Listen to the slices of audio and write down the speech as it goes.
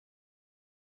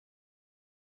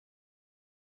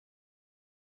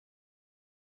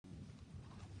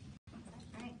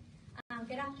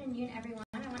Good afternoon, everyone.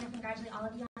 I want to congratulate all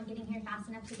of you on getting here fast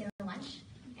enough to get a lunch,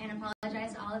 and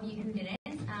apologize to all of you who didn't.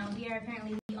 We are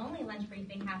apparently the only lunch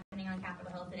briefing happening on Capitol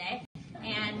Hill today,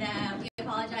 and we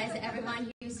apologize to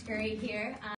everyone who scurried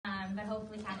here, but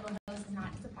hopefully Capitol Hill is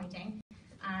not disappointing,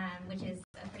 which is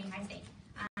a pretty high stake.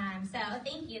 So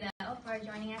thank you, though, for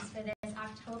joining us for this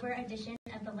October edition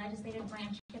of the Legislative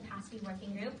Branch Capacity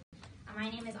Working Group. My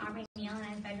name is Aubrey Neal, and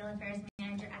I'm Federal Affairs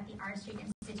Manager at the R Street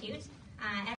Institute.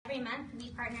 Every month, we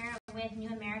partner with New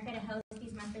America to host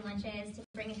these monthly lunches to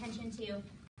bring attention to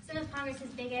some of Congress's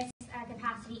biggest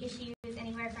capacity issues,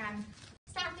 anywhere from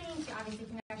staffing to obviously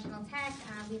congressional tech.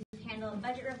 We've handled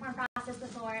budget reform process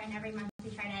before, and every month we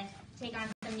try to take on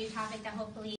some new topic that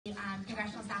hopefully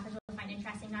congressional staffers will find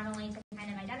interesting, not only to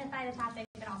kind of identify the topic,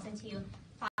 but also to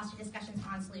foster discussions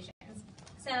on solutions.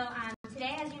 So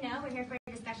today, as you know, we're here for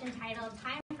a discussion titled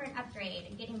Time for an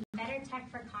Upgrade, Getting Better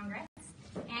Tech for Congress.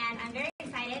 And I'm very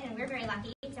excited, and we're very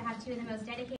lucky to have two of the most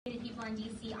dedicated people in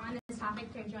DC on this topic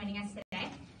who are joining us today.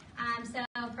 So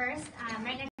first,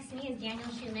 right next to me is Daniel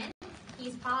Schuman.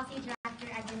 He's Policy Director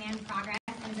at Demand Progress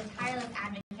and is a tireless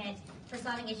advocate for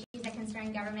solving issues that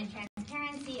concern government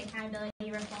transparency,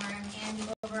 accountability reform, and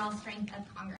the overall strength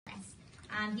of Congress.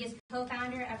 He is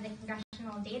co-founder of the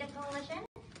Congressional Data Coalition,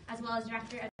 as well as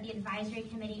director of the Advisory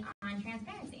Committee on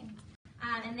Transparency.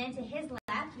 And then to his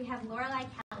left, we have Lorelei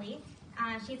Kelly.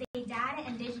 She's a data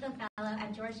and digital fellow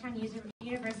at Georgetown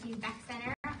University's Beck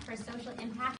Center for Social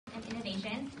Impact and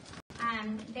Innovation.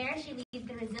 There she leads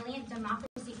the Resilient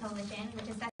Democracy Coalition, which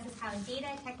assesses how data,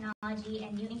 technology,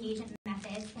 and new engagement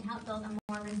methods can help build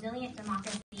a more resilient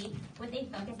democracy with a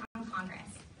focus on Congress.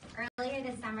 Earlier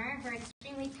this summer, her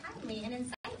extremely timely and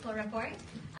insightful report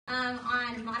on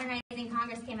Modernizing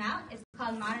Congress came out. It's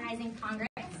called Modernizing Congress,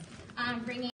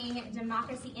 bringing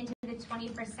democracy into the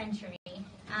 21st century.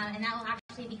 And that will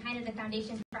actually be kind of the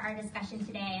foundation for our discussion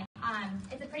today.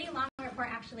 It's a pretty long report,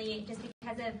 actually, just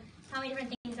because of how many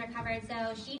different things are covered.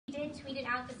 So she did tweet it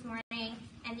out this morning,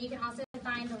 and you can also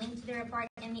find the link to the report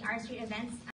in the R Street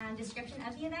events description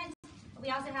of the event. We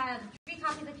also have 3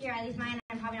 copies up here, at least mine.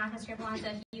 I'm probably not going to scribble on, so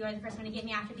if you are the first one to get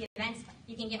me after the event,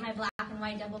 you can get my black and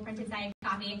white double printed side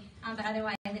copy, but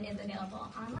otherwise it is available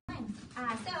online.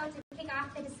 So to kick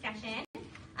off the discussion,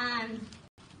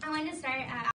 I wanted to start,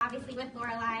 obviously, with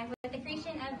Lorelei, with the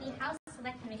creation of the House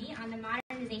Select Committee on the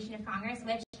Modernization of Congress,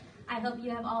 which I hope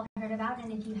you have all heard about,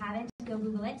 and if you haven't, go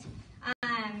Google it.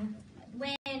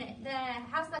 When the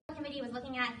House Select Committee was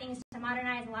looking at things to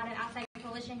modernize, a lot of outside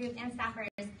coalition groups and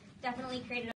staffers definitely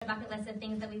created a bucket list of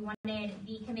things that we wanted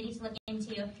the committee to look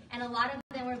into, and a lot of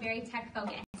them were very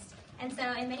tech-focused. And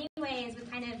so in many ways, we're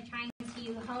kind of trying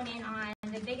to hone in on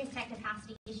the biggest tech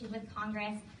capacity issues with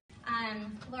Congress.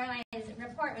 Lorelei's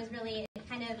report was really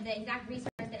kind of the exact resource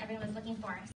that everyone was looking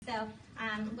for. So,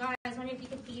 Lorelei, I was wondering if you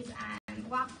could please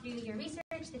walk through your research,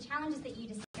 the challenges that you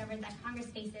discovered that Congress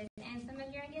faces, and some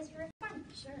of your ideas for reform.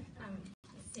 Sure.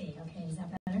 Let's see. Okay, is that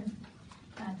better?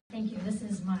 Thank you. This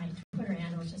is my Twitter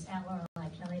handle, which is @Lorelei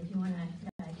Kelly. If you want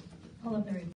to pull up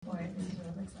the report, this is what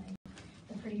it looks like,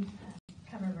 the pretty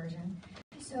cover version.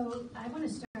 So I want to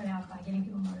start out by getting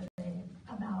people motivated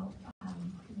about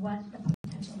what the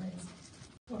potential is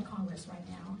for Congress right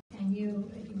now. And you,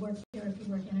 if you work here, if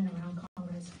you work in and around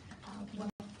Congress, what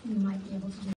you might be able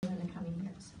to do in the coming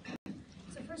years.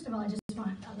 So first of all, I just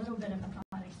want a little bit of a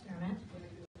thought experiment.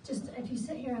 Just if you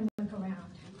sit here and look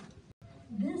around,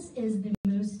 this is the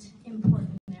most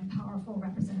important and powerful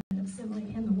representative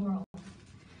assembly in the world.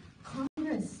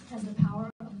 Congress has the power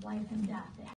of life and death.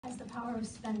 It has the power of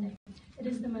spending. It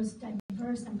is the most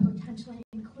diverse and potentially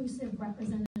inclusive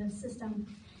representative system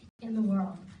in the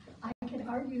world. I could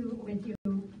argue with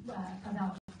you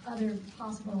about other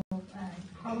possible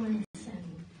parliaments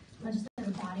and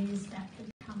legislative bodies that could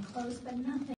come close, but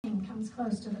nothing comes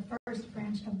close to the first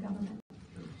branch of government.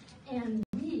 And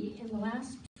we, in the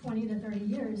last 20 to 30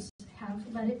 years, have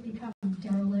let it become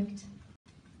derelict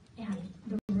and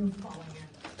the roof falling in.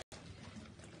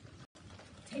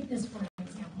 Take this for an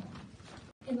example.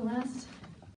 In the last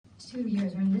 2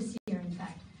 years, or in this year, in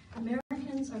fact,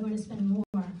 Americans are going to spend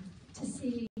more to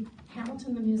see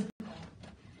Hamilton the musical,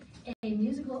 a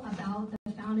musical about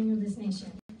the founding of this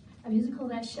nation, a musical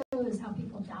that shows how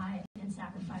people died and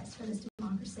sacrificed for this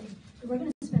democracy. We're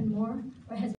going to spend more,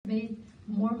 or has made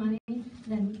more money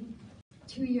than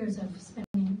 2 years of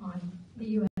spending on the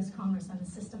U.S. Congress on the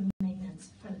system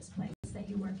maintenance for this place that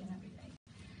you work in every day.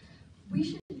 We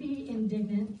should be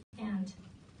indignant and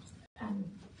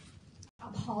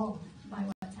appalled by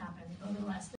what's happened over the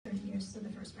last 30 years to the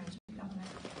first branch of government.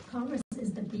 Congress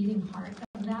is the beating heart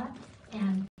of that,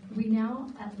 and we now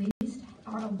at least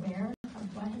are aware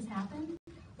of what has happened.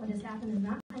 What has happened is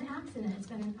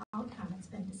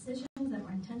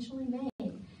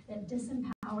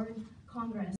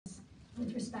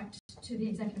with respect to the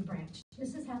executive branch.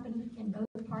 This has happened in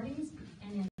both parties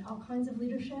and in all kinds of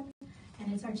leadership,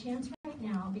 and it's our chance right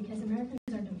now, because Americans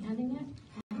are demanding it,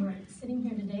 and we're sitting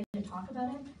here today to talk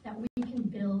about it, that we can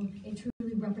build a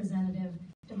truly representative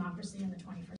democracy in the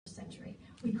 21st century.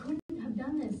 We couldn't have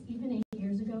done this even 8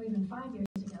 years ago, even 5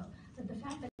 years ago, but the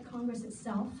fact that Congress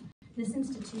itself, this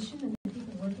institution and the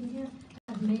people working here,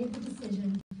 have made the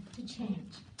decision to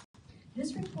change.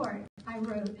 This report I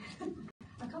wrote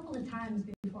a couple of times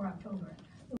before October.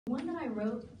 The one that I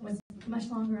wrote was much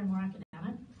longer and more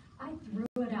academic. I threw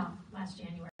it out last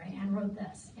January and wrote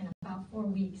this in about 4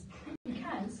 weeks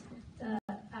because the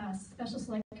Special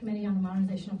Select Committee on the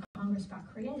Modernization of Congress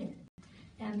got created.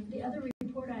 And the other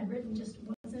report I had written just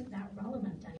wasn't that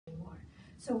relevant anymore.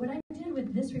 So what I did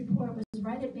with this report was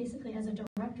write it basically as a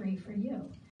directory for you.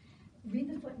 Read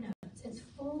the footnotes. It's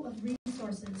full of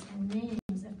resources and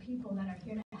names of people that are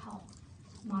here to help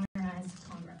modernize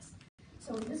Congress.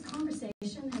 So this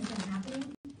conversation has been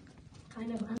happening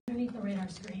kind of underneath the radar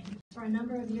screen for a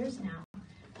number of years now.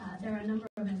 There are a number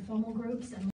of informal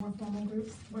groups and more formal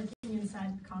groups working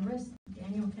inside Congress.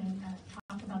 Daniel can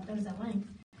talk about those at length.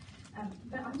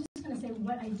 But I'm just going to say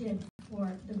what I did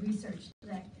for the research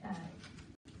that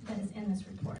is in this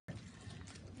report.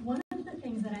 One of the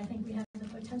things that I think we have the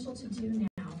potential to do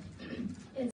now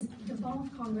is devolve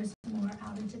Congress more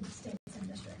out into the states and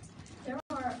districts. There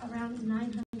are around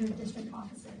 900 district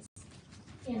offices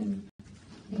in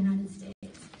the United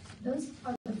States. Those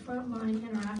are the frontline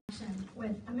interaction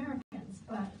with Americans.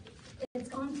 It's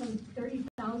gone from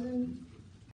 30,000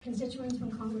 constituents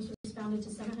when Congress was founded to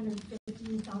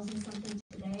 750,000 something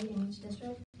today in each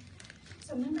district.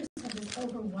 So members have this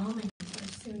overwhelming sort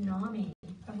of tsunami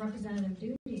of representative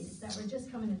duties that we're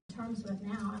just coming to terms with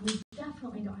now, and we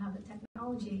definitely don't have the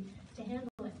technology to handle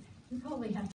it. We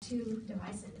probably have 2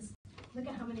 devices. Look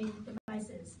at how many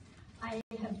devices I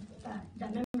have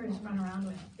that members run around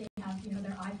with. They have,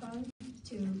 their iPhone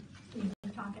to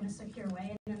talk in a secure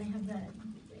way, and then they have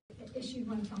the issued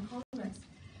one from Congress.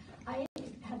 I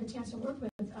had the chance to work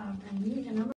with and meet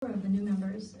a number of the new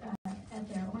members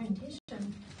at their orientation,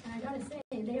 and I got to say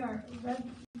they are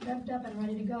revved up and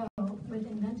ready to go with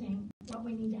inventing what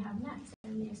we need to have next,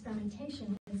 and the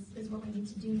experimentation is what we need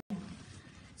to do now.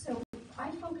 So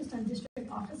I focused on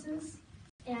district offices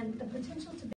and the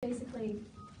potential to basically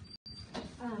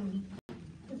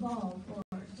evolve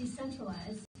or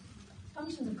decentralize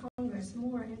functions of Congress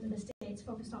more into the states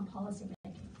focused on policy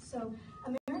making. So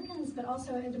Americans, but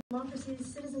also democracies,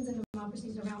 citizens in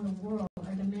democracies around the world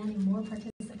are demanding more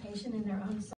participation in their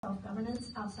own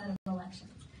self-governance outside of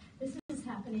elections. This is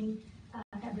happening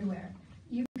everywhere.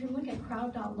 You can look at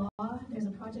crowd.law. There's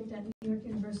a project at New York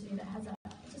University that has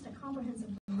just a comprehensive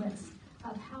list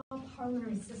of how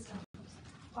parliamentary systems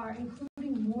are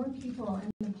including more people in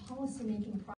the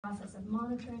policy-making process of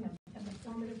monitoring, of the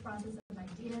formative process of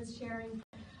ideas sharing,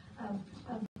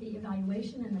 of the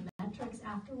evaluation and the metrics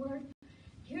afterward.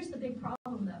 Here's the big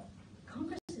problem, though.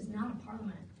 Congress is not a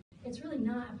parliament. It's really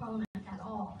not a parliament at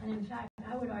all. And in fact,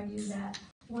 I would argue that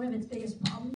one of its biggest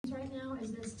problems right now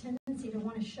is this tendency to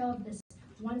want to shove this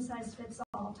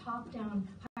one-size-fits-all, top-down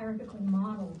hierarchical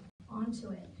model onto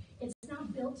it. It's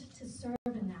not built to serve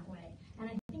in that way. And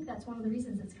I think that's one of the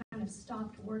reasons it's kind of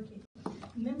stopped working.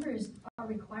 Members are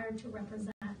required to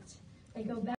represent. They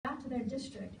go back to their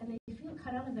district, and they feel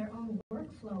cut out of their own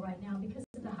workflow right now because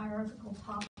of the hierarchical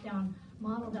top-down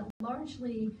model that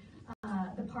largely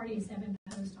the parties have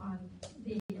imposed on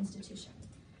the institution.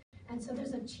 And so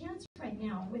there's a chance right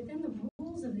now within the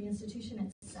rules of the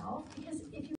institution itself, because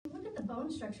if you look at the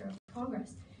bone structure of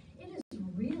Congress, it is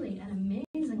really an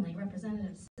amazingly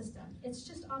representative system. It's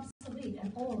just obsolete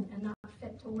and old and not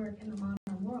fit to work in the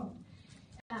modern world.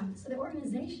 So the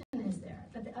organization is there,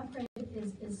 but the upgrade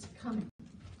is coming.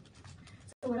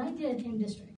 So what I did in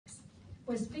districts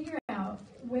was figure out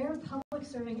where public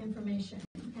serving information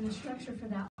and a structure for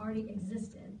that already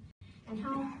existed, and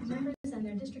how members and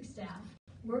their district staff,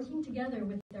 working together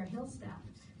with their Hill staff,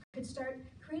 could start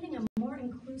creating a more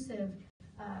inclusive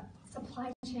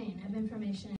supply chain of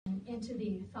information into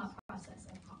the thought process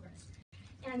of Congress.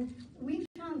 And we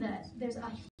found that there's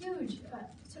a huge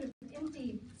sort of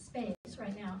empty space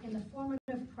right now in the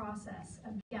formative process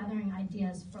of gathering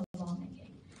ideas for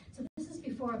lawmaking. So this is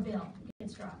before a bill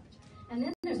gets dropped. And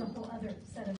then there's a whole other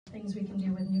set of things we can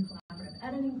do with new collaborative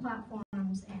editing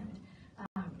platforms and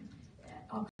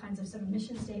all kinds of sort of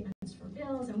mission statements for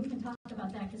bills. And we can talk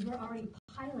about that because we're already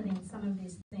piloting some of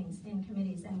these things in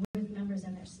committees and with members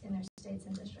in their states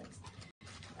and districts.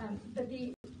 But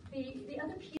the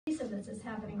other piece of this is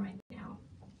happening right now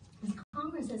is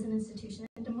Congress as an institution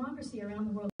and democracy around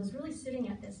the world is really sitting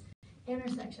at this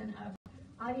intersection of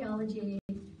ideology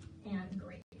and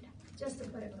greed, just to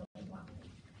put it really bluntly.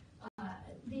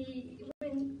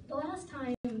 When the last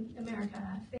time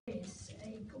America faced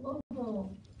a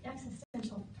global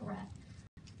existential threat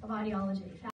of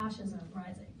ideology, fascism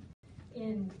rising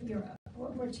in Europe,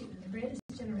 World War II, the greatest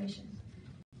generation,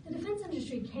 the defense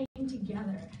industry came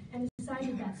together and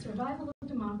decided that survival of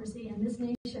democracy in this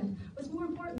nation was more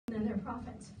important than their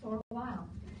profits for a while.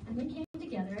 And they came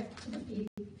together to defeat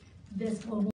this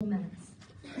global menace.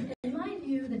 In my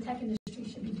view, the tech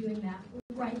industry should be doing that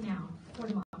right now for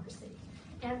democracy.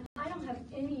 And I don't have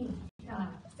any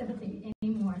sympathy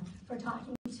anymore for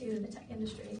talking to the tech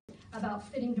industry about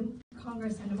fitting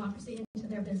Congress and democracy into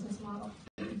their business model.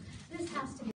 This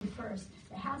has to be first.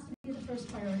 It has to be the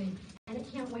first priority, and it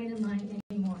can't wait in line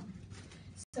anymore.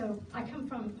 So I come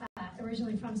from,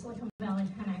 originally from Silicon Valley,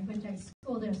 and I went to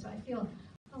school there, so I feel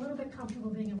a little bit comfortable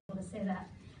being able to say that.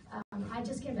 I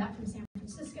just came back from San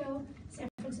Francisco. San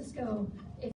Francisco,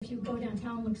 if you go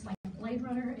downtown, looks like Blade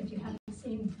Runner. If you haven't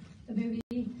seen the movie,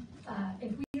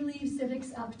 if we leave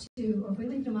civics up to, or if we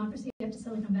leave democracy up to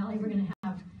Silicon Valley, we're going to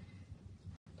have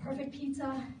perfect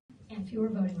pizza and fewer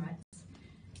voting rights.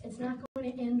 It's not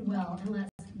going to end well unless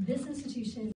this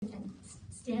institution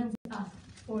stands up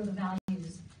for the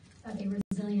values of a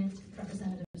resilient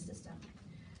representative system.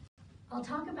 I'll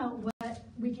talk about what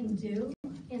we can do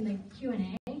in the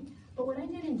Q&A, but what I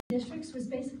did in districts was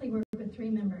basically work with three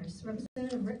members: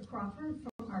 Representative Rick Crawford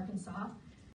from Arkansas,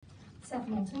 Seth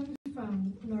Moulton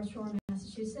from North Shore,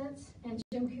 Massachusetts, and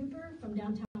Jim Cooper from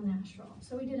downtown Nashville.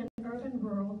 So we did an urban,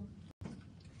 rural,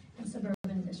 and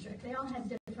suburban district. They all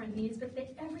had different needs, but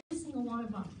every single one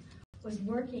of them was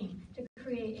working to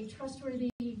create a trustworthy,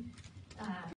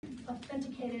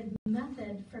 authenticated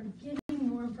method for getting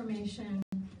more information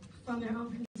from their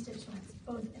own constituents,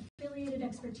 both affiliated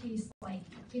expertise like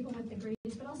people with degrees,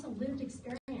 but also lived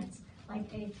experience like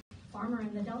a farmer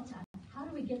in the Delta. How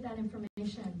do we get that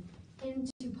information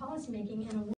into policymaking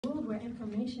in a world where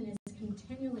information is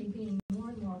continually being more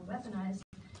and more weaponized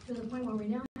to the point where we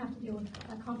now have to deal with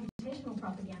computational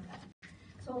propaganda?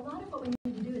 So a lot of what we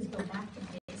need to do is go back to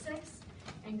basics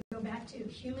and go back to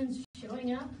humans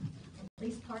showing up at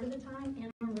least part of the time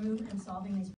in a room and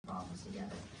solving these problems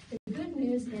together. The good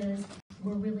news is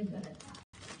we're really good at that.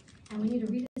 And we need to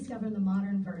rediscover the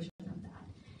modern version of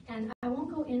that. And I won't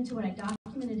go into what I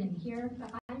documented in here,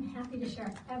 but I'm happy to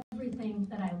share everything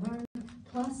that I learned,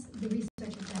 plus the research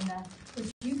agenda,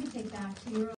 which you can take back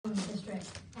to your own district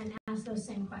and ask those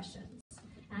same questions.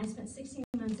 And I spent 16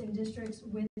 months in districts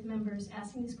with members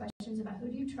asking these questions about who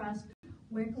do you trust,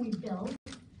 where can we build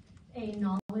a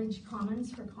knowledge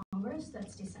commons for Congress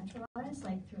that's decentralized,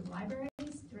 like through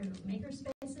libraries, through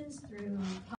makerspaces, through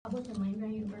public and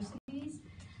land-grant universities.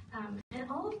 And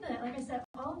all of the, like I said,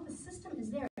 all of the system is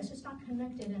there. It's just not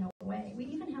connected in a way. We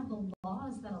even have the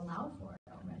laws that allow for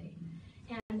it already.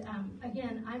 And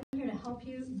again, I'm here to help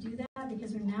you do that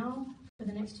because we're now, for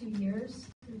the next 2 years,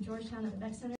 through Georgetown at the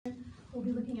Beck Center, we'll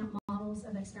be looking at models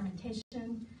of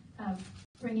experimentation, of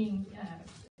bringing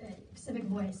civic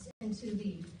voice into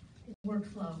the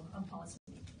workflow of policy.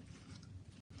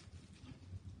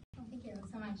 Well, thank you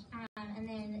so much. And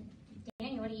then,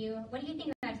 Daniel, what do you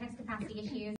think about text capacity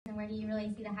issues, and where do you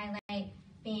really see the highlight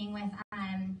being with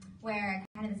where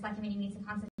kind of the select committee needs to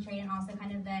concentrate, and also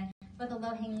kind of both the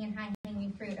low-hanging and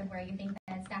high-hanging fruit of where you think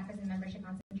that staffers and members should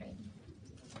concentrate?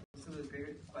 So those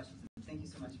great questions. Thank you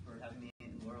so much for having me,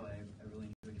 and Lorelei. I really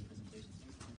enjoyed your presentation.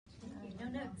 No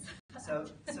notes. So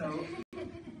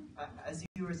as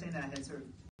you were saying that, I had sort of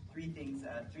three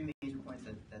major points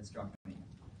that struck me.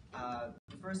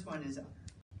 The first one is,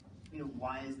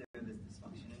 why is there this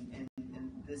dysfunction? And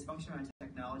the dysfunction around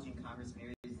technology in Congress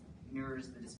mirrors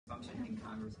the dysfunction in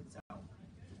Congress itself.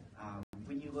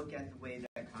 When you look at the way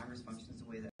that Congress functions, the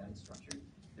way that it's structured,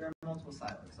 there are multiple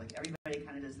silos. Like everybody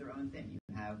kind of does their own thing.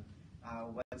 You have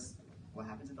what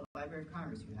happens at the Library of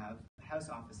Congress. You have House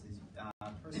offices,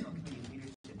 personal committee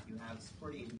leadership. You have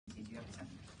support agencies. You have the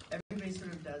Senate. Everybody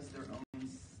sort of does their own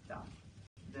stuff.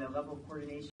 The level of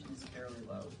coordination is fairly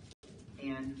low.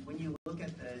 And when you look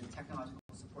at the technological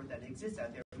support that exists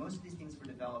out there, most of these things were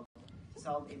developed to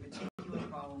solve a particular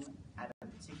problem at a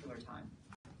particular time.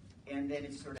 And then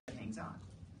it sort of hangs on.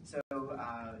 So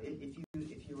if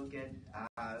you look at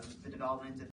the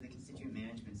development of the constituent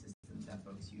management systems that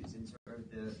folks use, and sort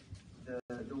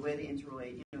of the way they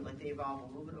interrelate, like they evolve a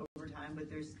little bit over time, but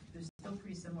they're still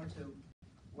pretty similar to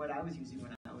what I was using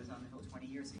when I was on the Hill 20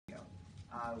 years ago.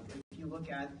 If you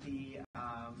look at the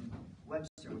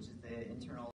Webster, which is the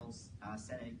internal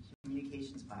Senate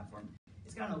communications platform,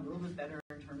 it's gotten a little bit better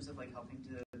in terms of like helping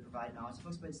to provide knowledge to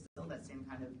folks, but it's still that same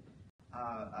kind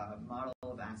of model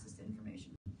of access to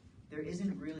information.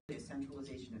 isn't really a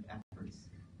centralization of efforts.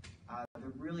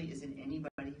 There really isn't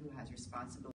anybody who has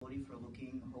responsibility for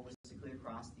looking holistically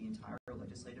across the entire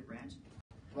legislative branch.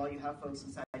 While you have folks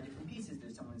inside different pieces,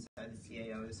 there's someone inside the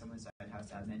CAO, there's someone inside House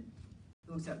Admin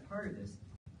who looks at part of this.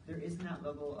 There isn't that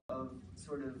level of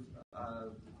sort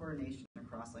of coordination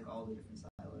across like all the different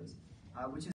silos,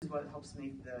 which is what helps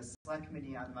make the Select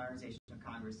Committee on the Modernization of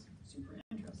Congress super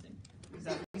interesting. Because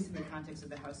at least in the context of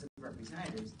the House of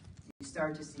Representatives, you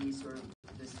start to see sort of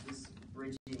this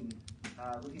bridging,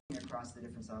 looking across the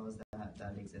different silos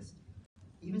that exist.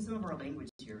 Even some of our language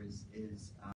here is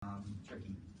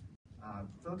tricky.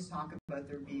 Folks talk about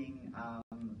there being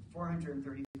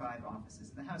 435 offices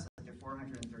in the House, like there are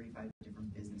 435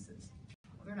 different businesses.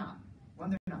 Well, they're not. One,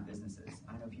 they're not businesses.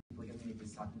 I know people get me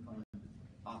this talking point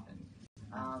often.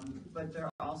 But they're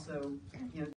also,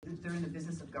 they're in the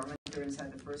business of government. They're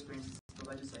inside the first branch, the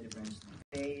legislative branch.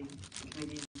 The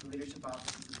committees, the leadership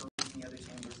offices, the folks in the other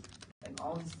chambers, like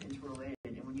all this is interrelated.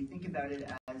 And when you think about it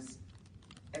as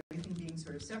everything being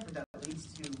sort of separate, that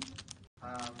leads to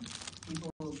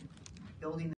people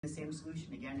building the same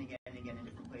solution again and again and again in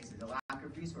different places. A lack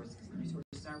of resources. The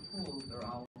resources aren't pooled. They're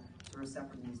all sort of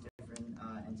separate in these different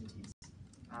entities.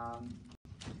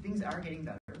 Things are getting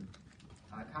better.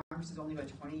 Congress is only about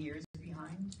 20 years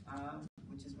behind,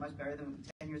 which is much better than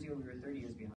 10 years ago. We were 30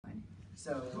 years behind.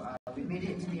 So we've made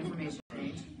it into the information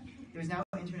age. There's now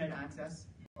internet access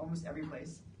almost every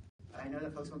place. I know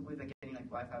that folks won't believe that getting like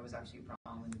Wi-Fi was actually a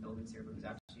problem in the buildings here, but it was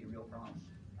actually a real problem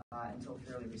until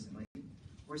fairly recently.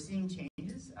 We're seeing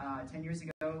changes. 10 years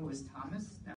ago it was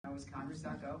Thomas, now it's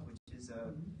Congress.gov, which is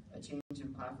a change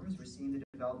in platforms. We're seeing the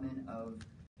development of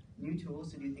new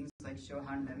tools to do things like show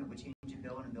how an amendment would change a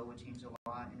bill and a bill would change a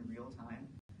law in real time.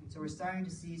 So we're starting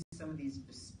to see some of these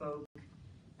bespoke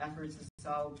efforts to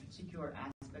solve particular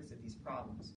aspects of these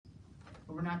problems.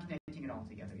 But we're not connecting it all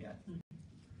together yet.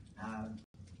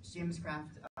 Seamus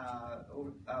Kraft,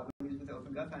 when he was with the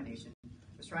Open Gov Foundation,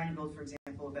 was trying to build, for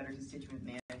example, a better constituent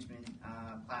management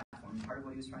platform. Part of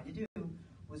what he was trying to do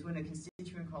was when a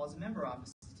constituent calls a member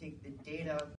office to take the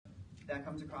data that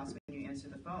comes across when you answer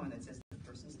the phone that says the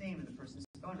person's name and the person's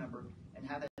phone number and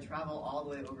have that travel all the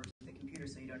way over to the computer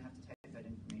so you don't have to type that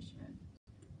information in.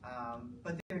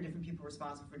 But there are different people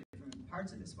responsible for different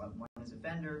parts of this. One is a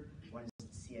vendor, one is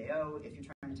the CAO. If you're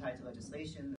trying to tie it to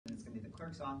legislation, then it's going to be the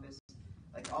clerk's office.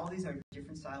 Like all these are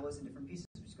different silos and different pieces,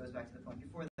 which goes back to the point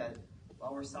before that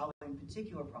while we're solving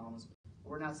particular problems,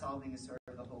 what we're not solving is sort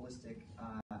of the holistic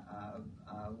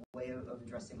way of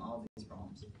addressing all of these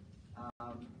problems.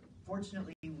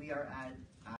 Fortunately, we are at,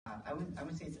 I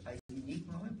wouldn't say it's a unique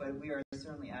moment, but we are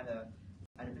certainly at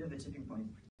a bit of a tipping point.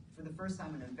 For the first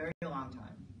time in a very long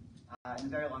time, and a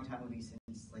very long time would be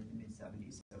since like the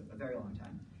mid-70s, so a very long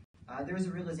time, there is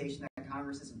a realization that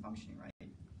Congress isn't functioning right.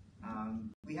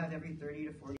 We have every 30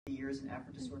 to 40 years an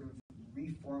effort to sort of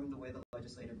reform the way the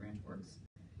legislative branch works.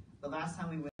 The last time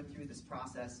we went through this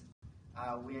process,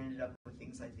 we ended up with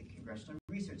things like the Congressional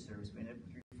Research Service. We ended up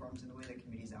with reforms in the way that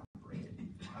committees operated.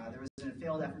 There was a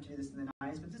failed effort to do this in the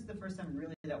 90s, but this is the first time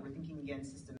really that we're thinking again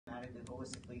systematically,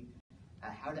 holistically,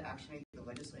 at how to actually make the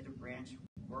legislative branch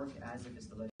work as if it's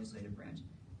the legislative branch.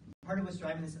 Part of what's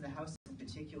driving this in the House in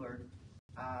particular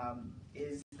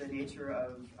is the nature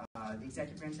of the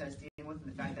executive branch that it's dealing with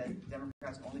and the fact that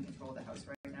Democrats only control the House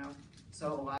right now.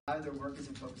 So a lot of their work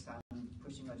isn't focused on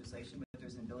pushing legislation, but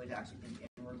there's an ability to actually think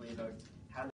inwardly about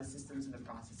how the systems and the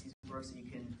processes work so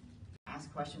you can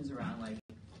ask questions around like,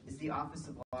 is the Office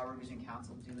of Law Revision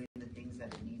Counsel doing the things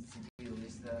that it needs to do?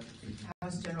 Is the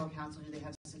House General Counsel, do they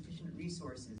have sufficient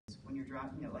resources when you're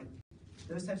drafting, like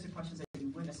those types of questions that you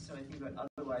wouldn't necessarily think about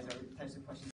otherwise are the types of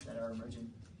questions that are emerging.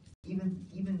 Even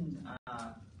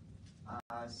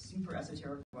super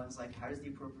esoteric ones like how does the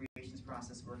appropriations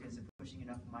process work? Is it pushing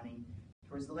enough money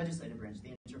towards the legislative branch? The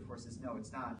answer, of course, is no,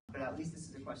 it's not. But at least this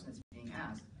is a question that's being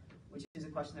asked, which is a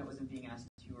question that wasn't being asked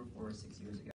 2 or 4 or 6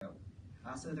 years ago.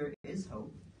 So there is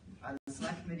hope. The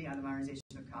Select Committee on the Modernization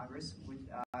of Congress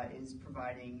is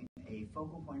providing a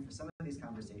focal point for some of these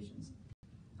conversations.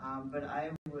 But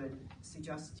I would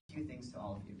suggest 2 things to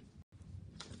all of you.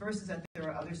 The first is that there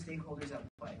are other stakeholders at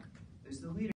play. There's the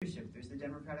leadership, there's the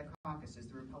Democratic Caucus, there's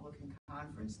the Republican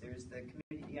Conference, there's the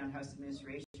Committee on House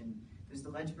Administration, there's the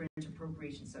Ledge Branch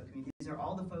Appropriations Subcommittee. These are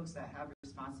all the folks that have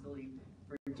responsibility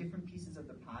for different pieces of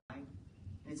the pie. And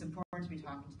it's important to be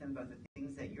talking to them about the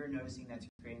things that you're noticing that's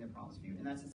creating the problems for you. And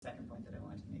that's the second point that I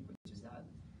wanted to make, which is that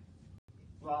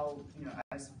while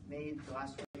I've made the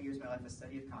last 20 years of my life a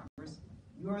study of Congress,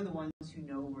 you are the ones who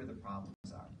know where the problems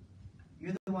are.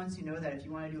 You're the ones who know that if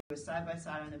you want to do a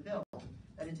side-by-side on a bill,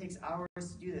 that it takes hours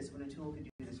to do this when a tool could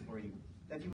do this for you.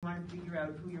 That if you want to figure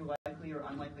out who your life likely or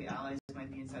unlikely allies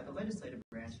might be inside the legislative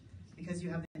branch, because you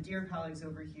have the dear colleagues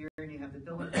over here, and you have the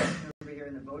bill information over here,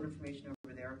 and the vote information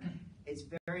over there. It's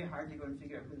very hard to go and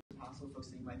figure out who the possible folks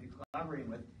that you might be collaborating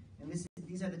with. And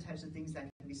these are the types of things that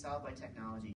can be solved by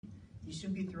technology. You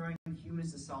shouldn't be throwing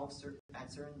humans to solve certain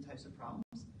types of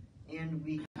problems. And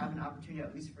we have an opportunity,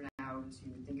 at least for now,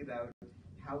 to think about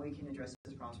how we can address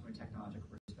those problems from a technological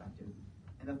perspective.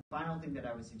 And the final thing that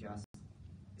I would suggest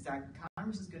is that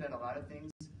Congress is good at a lot of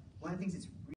things. One of the things it's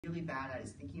really bad at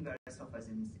is thinking about itself as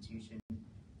an institution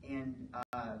and,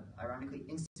 ironically,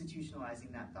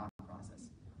 institutionalizing that thought process.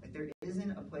 Like there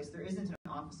isn't an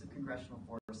office of congressional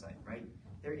foresight, right?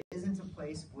 There isn't a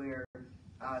place where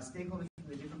stakeholders from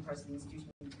the different parts of the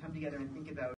institution come together and think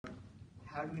about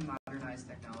how do we modernize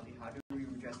technology, how do we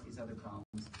address these other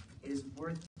problems. It is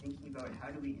worth thinking about how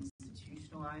do we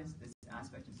institutionalize this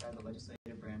aspect inside the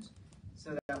legislative branch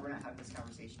so that we're not having this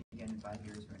conversation again in 5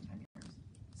 years or in 10 years.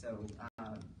 So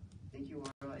thank you,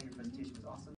 Lorelei. Your presentation was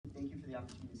awesome. Thank you for the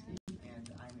opportunity to speak, and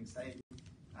I'm excited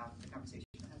for the conversation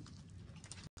ahead.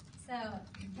 So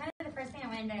kind of the first thing I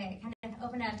wanted to kind of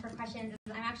open up for questions is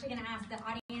I'm actually going to ask the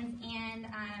audience and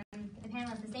the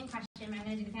panelists the same question, but I'm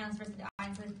going to do the panelists versus the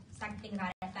audience so I can think about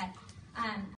it. But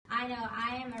I know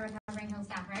I am a recovering Hill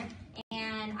staffer,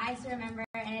 and I still remember,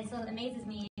 and it still amazes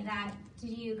me, that to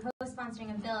do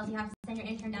co-sponsoring of bills, you have to send your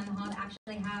intern down the hall to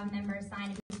actually have members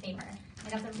sign a piece of paper.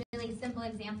 Like that's a really simple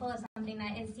example of something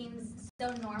that it seems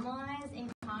so normalized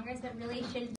in Congress, but really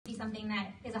shouldn't be something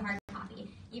that is a hard copy.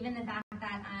 Even the fact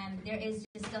that there is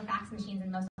just still fax machines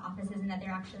in most offices and that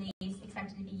they're actually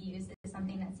expected to be used is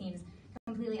something that seems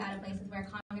completely out of place with where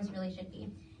Congress really should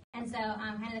be. And so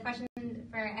kind of the question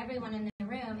for everyone in the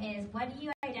room is, what do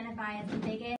you identify as the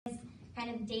biggest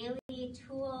kind of daily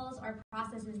tools or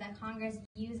processes that Congress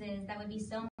uses that would be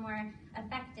so much more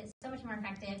effective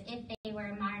if they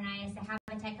were modernized, to have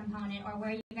a tech component, or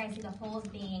where you guys see the holes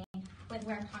being with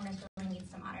where Congress really needs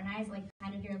to modernize, like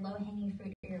kind of your low-hanging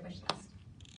fruit or your wish list?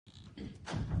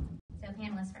 So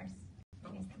panelists first.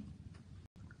 What do you guys think?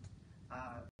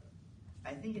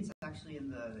 I think it's actually in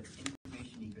the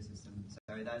information ecosystem.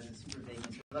 Sorry, that is a super vague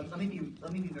answer. Let me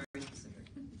be very specific.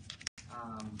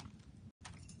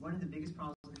 One of the biggest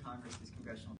problems with Congress is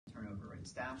congressional turnover, right?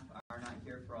 Staff are not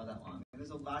here for all that long. And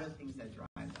there's a lot of things that drive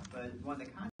that. But one of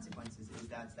the consequences is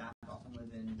that staff often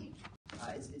live in,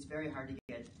 it's very hard to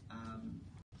get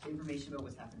information about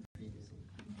what's happened previously.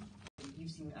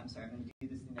 You've seen, I'm sorry, I'm going to do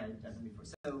this thing that I've done before.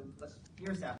 So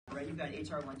you're a staff, right? You've got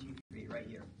HR 123 right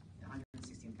here, the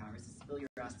 116th Congress. This is the bill you're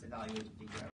asked to evaluate and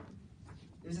figure out.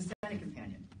 There's a Senate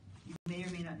companion. You may or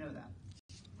may not know that,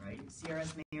 right?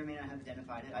 CRS may or may not have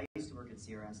identified it. I used to work at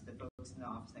CRS. The folks in the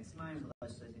office next to mine, the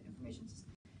legislative information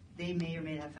system, they may or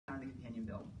may not have found the companion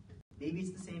bill. Maybe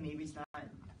it's the same, maybe it's not.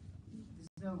 There's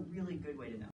no really good way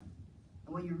to know.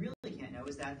 And what you really can't know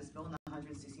is that this bill in the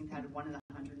 116th had one in the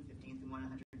 115th and one in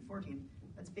the 114th.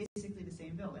 That's basically the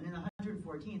same bill. And in the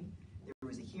 114th, there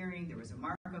was a hearing, there was a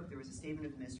markup, there was a statement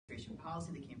of administration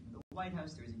policy that came from the White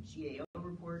House, there was a GAO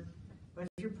report. But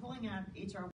if you're pulling out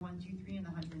HR 123 in the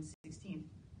 116th,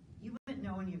 you wouldn't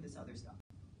know any of this other stuff.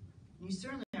 And you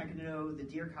certainly aren't going to know the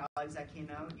dear colleagues that came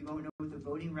out. You won't know what the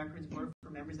voting records were for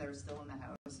members that are still in the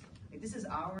House. Like, this is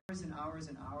hours and hours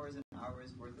and hours and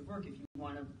hours worth of work if you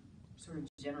want to sort of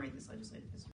generate this legislative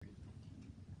history.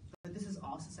 But this is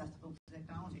all susceptible to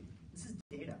technology. This is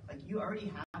data. Like, you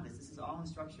already have this. This is all in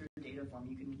structured data form.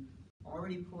 You can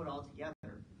already pull it all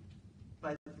together,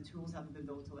 but the tools haven't been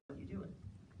built to let you do it.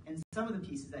 And some of the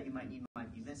pieces that you might need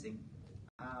might be missing.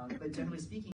 But generally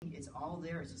speaking, it's all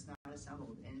there. It's just not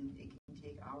assembled. And it can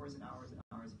take hours and hours and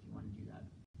hours if you want to do that.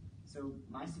 So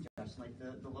my suggestion, like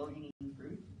the low-hanging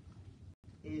fruit,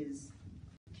 is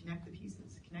connect the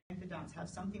pieces. Connect the dots. Have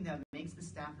something that makes the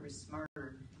staffers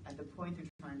smarter at the point they're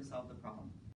trying to solve the problem.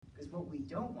 Because what we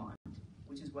don't want,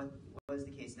 which is what was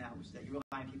the case now, which is that you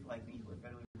rely on people like me who are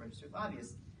federally registered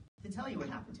lobbyists to tell you what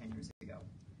happened 10 years ago.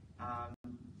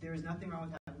 There is nothing wrong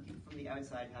with having people from the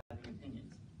outside having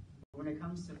opinions. But when it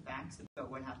comes to facts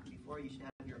about what happened before, you should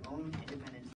have your own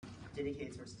independent,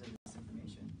 dedicated sources of this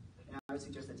information. And I would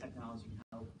suggest that technology can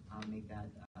help make that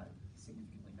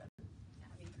significantly better. That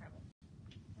would be incredible.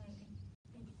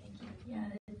 Thank you. Yeah,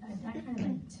 that kind of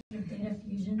like sort of data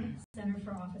fusion center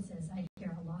for offices, I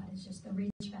hear a lot. It's just the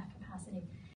reach back capacity.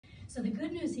 So the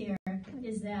good news here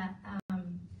is that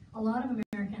a lot of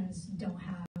Americans don't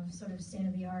have sort of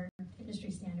state-of-the-art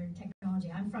industry standard technology.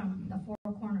 I'm from the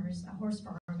Four Corners, a horse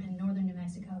farm in northern New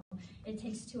Mexico. It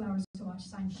takes 2 hours to watch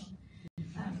Seinfeld.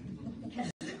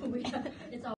 Because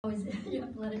it's always, you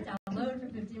have to let it download for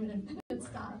 15 minutes and it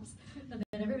stops. And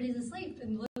then everybody's asleep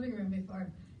in the living room before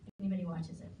anybody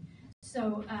watches it.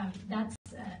 So that's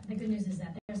the good news is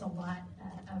that there's a lot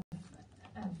of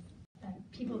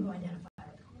people who identify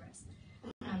with Congress.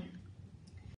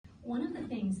 One of the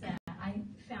things that I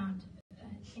found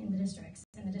in the districts,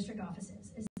 in the district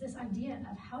offices, is this idea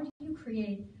of how do you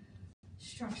create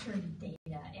structured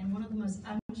data in one of the most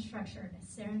unstructured,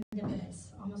 serendipitous,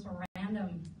 almost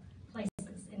random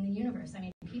places in the universe. I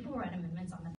mean, people write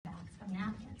amendments on the backs of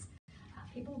napkins.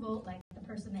 People vote like the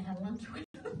person they had lunch with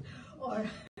or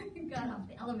got off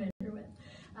the elevator with.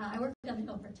 I worked on the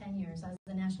Hill for 10 years. I was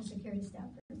the national security staff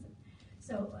person.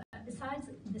 So besides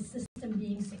the system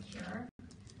being secure,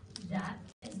 that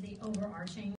is the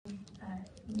overarching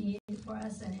need for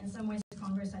us. And in some ways,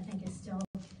 Congress, I think, is still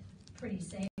pretty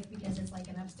safe because it's like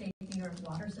an upstate New York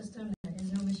water system. There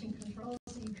is no mission control,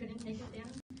 so you couldn't take it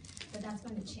down. But that's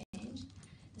going to change.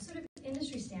 The sort of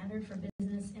industry standard for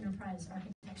business enterprise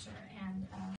architecture and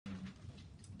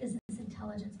business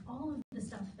intelligence, all of the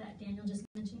stuff that Daniel just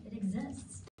mentioned, it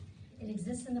exists. It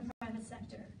exists in the private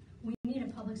sector. We need a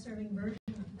public serving version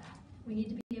of that. We need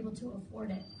to be able to afford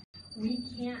it. We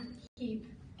can't keep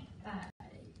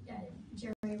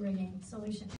jerry-rigging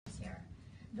solutions here.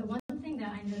 The one thing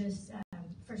that I noticed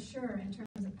for sure in terms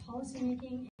of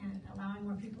policymaking and allowing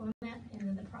more people in that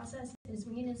into the process is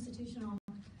we need institutional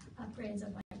upgrades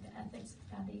of like the ethics,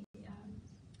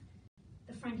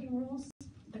 the franking rules,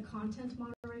 the content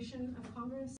moderation of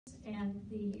Congress, and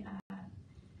the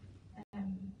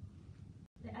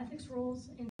ethics rules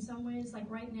in some ways. Like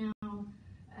right now,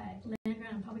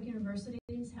 land-grant and public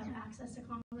universities have access to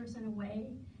Congress in a way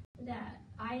that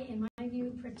in my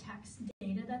view, protects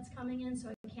data that's coming in so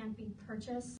it can't be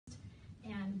purchased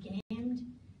and gamed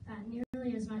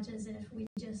nearly as much as if we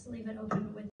just leave it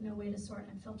open with no way to sort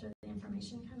and filter the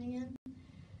information coming in.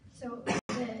 So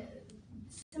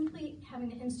simply having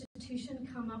the institution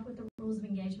come up with the rules of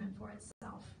engagement for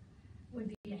itself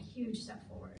would be a huge step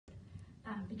forward.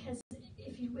 Because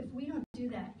if we don't do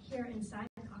that here inside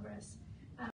Congress,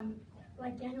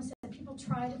 like Daniel said, people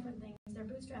try different things. They're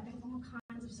bootstrapping all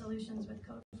kinds of solutions with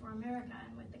Code for America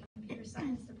and with the computer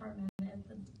science department at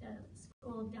the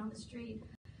school down the street.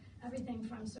 Everything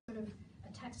from sort of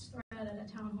a text thread at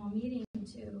a town hall meeting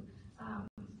to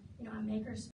a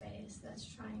makerspace that's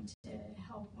trying to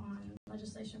help on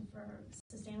legislation for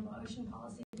sustainable ocean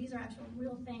policy. These are actual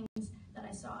real things that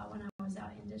I saw when I was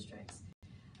out in districts.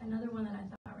 Another one that I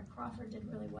thought Rick Crawford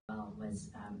did really well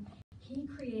was he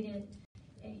created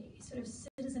a sort of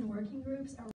citizen working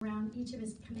groups around each of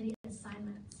his committee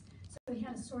assignments. So he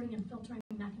had a sorting and filtering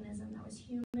mechanism that was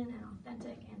human and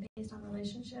authentic and based on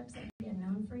relationships that he had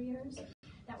known for years,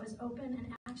 that was open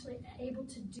and actually able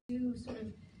to do sort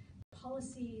of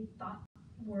policy thought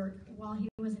work while he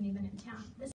wasn't even in town.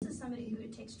 This is somebody who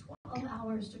it takes 12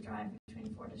 hours to drive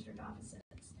between 4 district offices.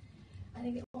 I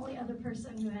think the only other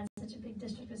person who had such a big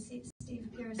district was Steve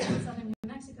Pierce in southern New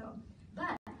Mexico,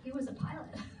 but he was a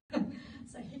pilot.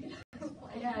 So he could,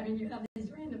 you have these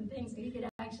random things, so he could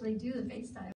actually do the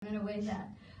FaceTime in a way that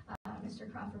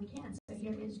Mr. Crawford can't. So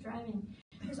here he is driving.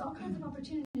 There's all kinds of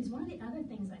opportunities. One of the other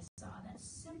things I saw that's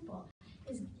simple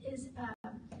is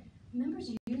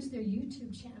members use their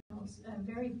YouTube channels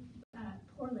very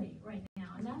poorly right now,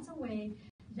 and that's a way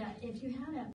that if you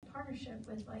had a partnership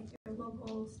with like your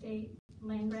local state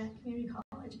land grant community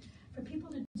college for people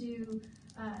to do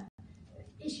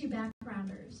issue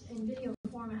backgrounders in video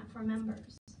format for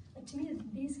members. Like to me,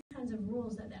 these kinds of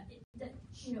rules that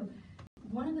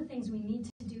one of the things we need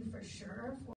to do for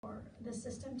sure for the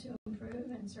system to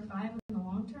improve and survive in the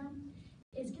long term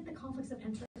is get the conflicts of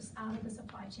interest out of the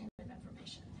supply chain of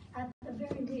information. At the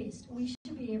very least, we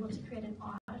should be able to create an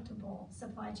auditable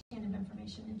supply chain of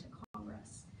information into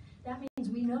Congress. That means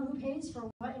we know who pays for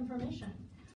what information.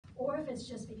 Or if it's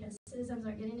just because citizens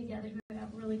are getting together who have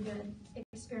really good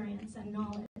experience and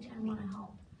knowledge and want to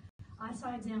help. I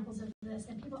saw examples of this,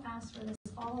 and people ask for this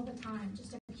all the time,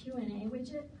 just a Q&A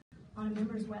widget on a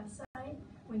member's website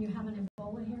when you have an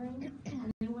Ebola hearing,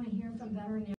 and they want to hear from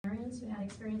veterinarians who had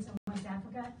experience in West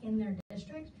Africa in their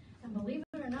district. And believe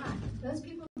it or not, those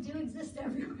people do exist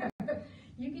everywhere.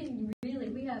 You can really,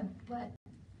 we have,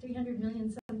 300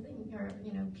 million something, or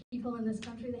people in this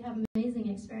country. They have amazing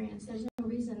experience. There's no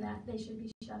reason that they should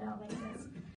be shut out like this.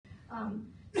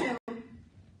 So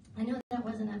I know that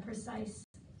wasn't a precise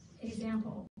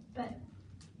example, but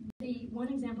the one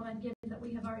example I'd give that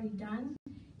we have already done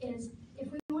is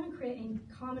if we want to create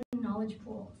a common knowledge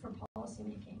pool for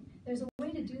policymaking, there's a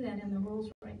way to do that in the rules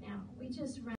right now. We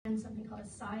just ran something called a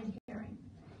side hearing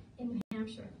in New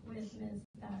Hampshire with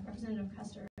Representative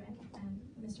Custer and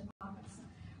Mr. Pappas,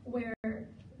 where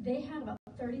they had about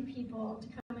 30 people to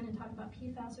come in and talk about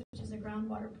PFAS, which is a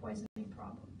groundwater poisoning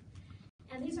problem.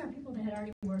 And these are people had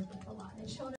already worked with a lot. They'd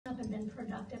shown up and been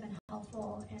productive and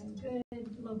helpful and good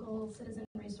local citizen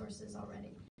resources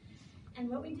already. And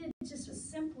what we did just was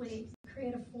simply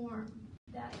create a form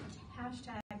that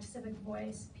hashtagged civic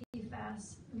voice,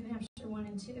 PFAS, New Hampshire 1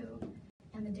 and 2,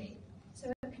 and the date.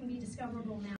 So it can be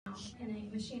discoverable now in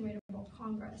a machine-readable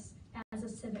Congress as a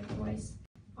civic voice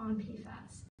on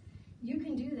PFAS. You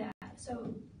can do that.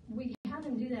 So we have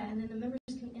them do that, and then the members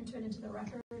can enter it into the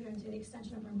record or into the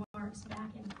extension of remarks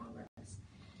back in Congress.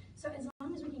 So as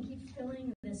long as we can keep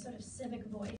filling this sort of civic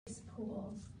voice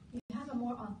pool, you have a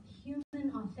more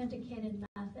human authenticated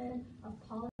method of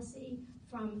policy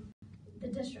from the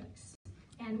districts.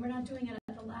 And we're not doing it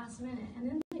at the last minute. And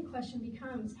then the question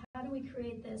becomes, how do we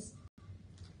create this,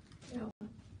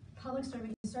 public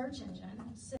serving search engine,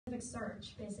 civic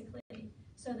search, basically,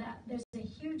 so that there's a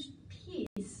huge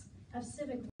piece of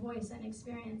civic voice and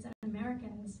experience in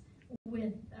Americans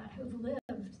with who've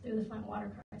lived through the Flint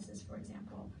water crisis, for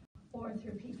example, or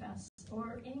through PFAS,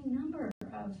 or any number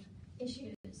of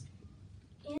issues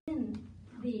in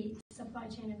the supply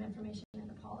chain of information and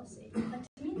the policy. But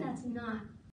to me, that's not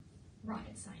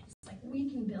rocket science. Like, we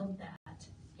can build that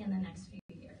in the next few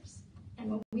years. And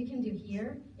what we can do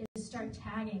here is start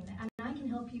tagging that. And I can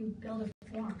help you build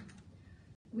a form.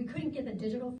 We couldn't get the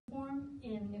digital form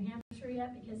in New Hampshire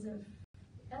yet because of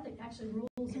actually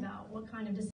rules about what kind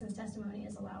of distance testimony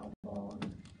is allowable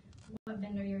and what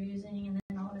vendor you're using. And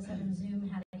then all of a sudden Zoom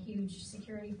had a huge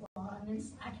security flaw, and then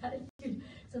Slack had a huge.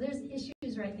 So there's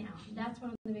issues right now. That's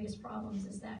one of the biggest problems,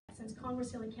 is that since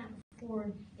Congress really can't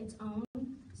afford its own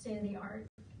state-of-the-art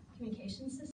communication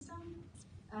system,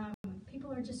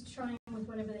 people are just trying with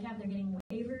whatever they have. They're getting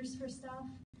waivers for stuff,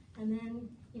 and then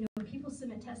people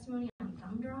submit testimony on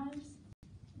thumb drives.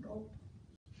 Gulp.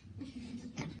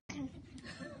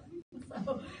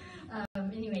 So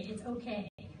anyway, it's okay.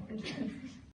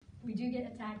 We do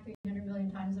get attacked 300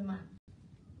 million times a month.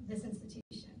 This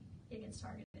institution, it gets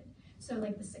targeted. So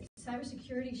like the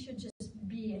cybersecurity should just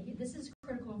be, this is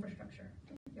critical infrastructure.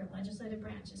 Your legislative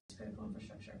branch is critical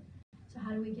infrastructure. So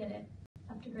how do we get it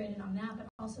up to graded on that, but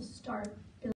also start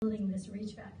building this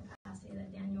reach back capacity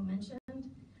that Daniel mentioned?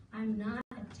 I'm not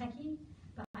a techie,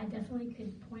 but I definitely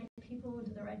could point people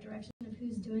into the right direction of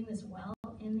who's doing this well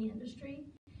in the industry.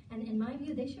 And in my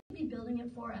view, they should be building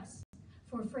it for us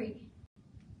for free.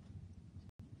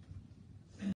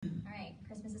 All right,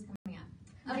 Christmas is coming up.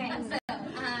 Okay, so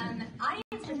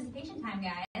audience participation time,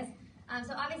 guys.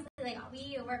 So obviously,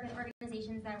 we work with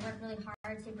organizations that work really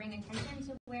hard to bring attention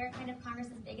to where kind of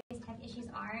Congress's biggest tech issues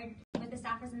are. With the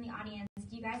staffers in the audience,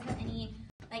 do you guys have any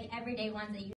everyday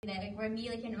ones that were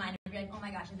immediately came to mind and be like, oh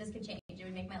my gosh, if this could change, it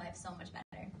would make my life so much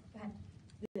better? Go ahead.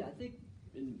 Yeah, I think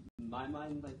in my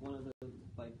mind, one of the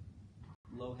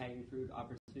low-hanging fruit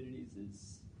opportunities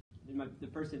is in the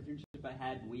first internship I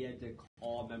had, we had to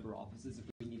call member offices if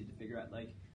we needed to figure out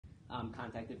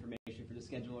contact information for the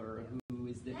scheduler, or who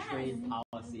is the trade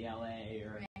policy LA,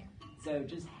 or so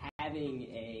just having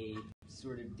a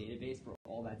sort of database for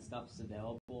all that stuff's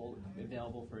available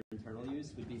for internal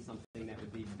use would be something that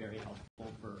would be very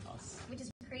helpful for us. Which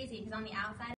is crazy, because on the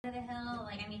outside of the hill,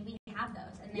 we have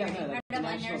those, and they're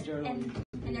incredible,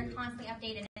 and they're constantly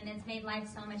updated, and it's made life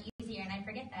so much easier. And I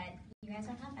forget that you guys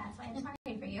don't have that, so I'm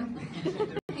sorry for you.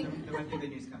 There might be good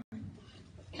news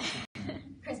coming.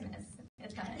 Christmas,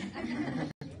 it's coming.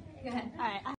 Go ahead. All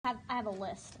right, I have a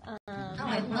list.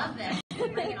 I love this.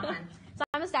 Bring it on. So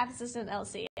I'm a staff assistant at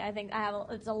LC. I think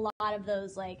it's a lot of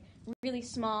those really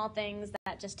small things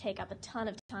that just take up a ton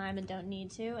of time and don't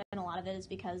need to, and a lot of it is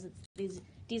because it's these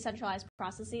decentralized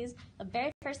processes. The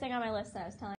very first thing on my list that I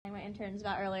was telling my interns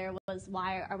about earlier was,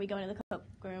 why are we going to the cook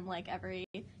room every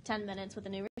 10 minutes with a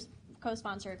new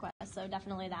co-sponsor request? So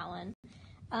definitely that one.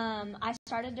 I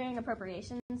started during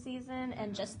appropriation season,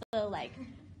 and just the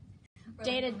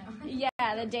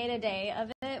the day-to-day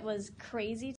of it was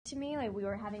crazy to me. We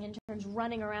were having interns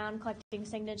running around collecting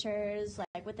signatures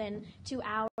within 2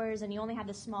 hours, and you only had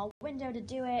this small window to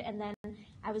do it. And then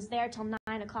I was there till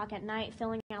 9 o'clock at night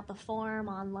filling out the form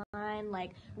online,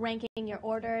 ranking your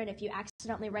order, and if you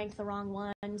accidentally ranked the wrong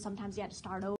one, sometimes you had to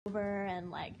start over,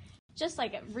 and just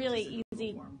really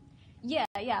easy. Yeah,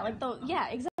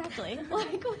 exactly.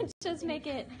 Would just make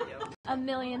it a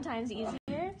million times easier.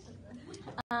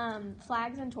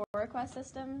 Flags and tour request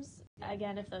systems,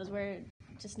 again, if those were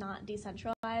just not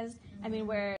decentralized,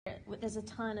 where there's a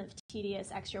ton of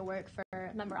tedious extra work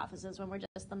for member offices when we're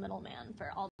just the middleman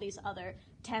for all these other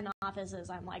 10 offices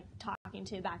I'm talking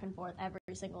to back and forth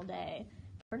every single day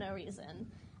for no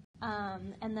reason.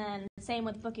 And then same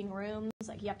with booking rooms,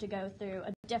 you have to go through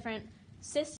a different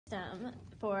system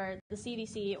for the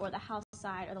CDC or the House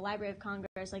side or the Library of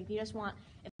Congress. Like, if you just want,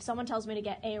 if someone tells me to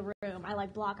get a room, I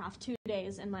like block off 2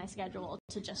 days in my schedule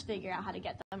to just figure out how to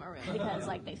get them a room, because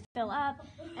like they fill up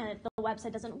and the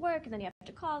website doesn't work, and then you have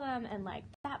to call them and like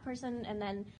that person, and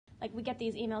then like we get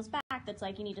these emails back that's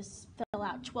like you need to fill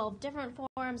out 12 different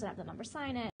forms and have the member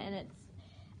sign it, and it's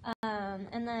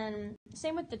and then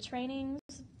same with the trainings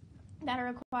that are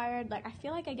required. Like, I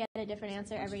feel like I get a different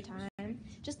answer every time.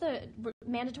 Just the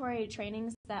mandatory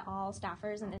trainings that all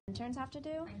staffers and interns have to do.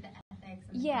 Like the ethics.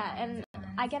 And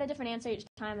and I get a different answer each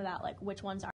time about like which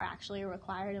ones are actually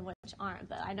required and which aren't.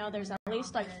 But I know there's at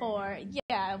least like 4,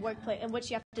 workplace, which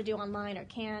you have to do online or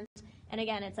can't. And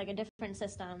again, it's like a different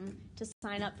system to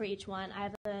sign up for each one. I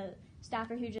have a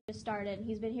staffer who just started.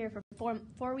 He's been here for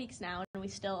 4 weeks now, and we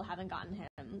still haven't gotten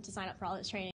him to sign up for all his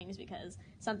trainings because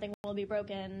something will be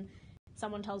broken.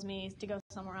 Someone tells me to go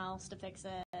somewhere else to fix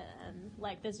it, and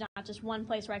like there's not just one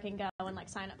place where I can go and like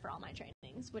sign up for all my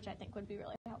trainings, which I think would be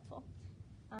really helpful.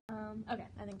 Okay,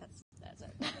 I think that's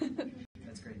it.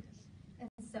 That's great.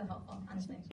 It's so helpful,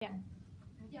 honestly. Yeah.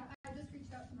 Yeah, I just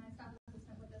reached out to my staff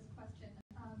assistant with this question.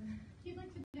 He'd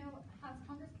like to know, has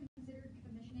Congress considered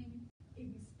commissioning a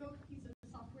bespoke piece of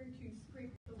software to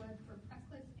scrape the web for press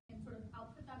clips and sort of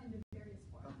output that into various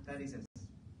formats? Oh, that exists.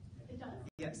 It does?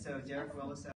 Yeah, so Derek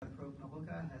Willis at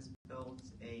ProPublica has built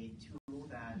a tool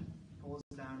that pulls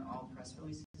down all press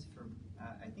releases for,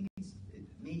 I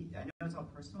know it's all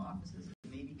personal offices,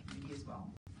 maybe community as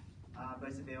well, but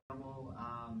it's available.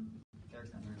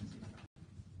 Derek's not learning.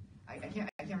 I can't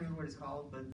remember what it's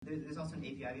called, but there's also an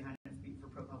API behind it for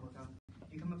ProPublica.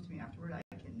 If you come up to me afterward,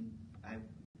 I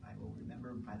will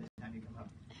remember by the time you come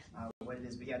up what it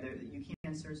is. But yeah, you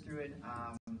can search through it.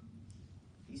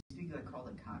 They used to be called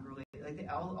Congruate.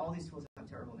 All these tools have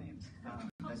terrible names.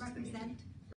 Represent.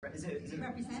 Is it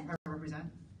Represent? Represent?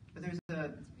 But there's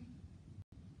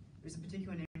a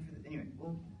particular name for the. Anyway,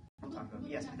 we'll talk about it.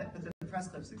 Yes, but the press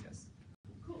clips exist.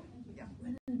 Cool, thank you. Yeah.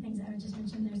 One of the things I would just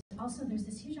mention, there's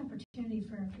this huge opportunity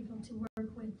for people to work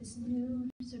with this new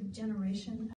sort of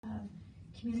generation of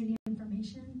community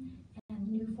information and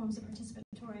new forms of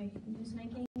participatory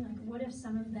newsmaking. Like, what if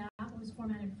some of that was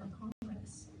formatted for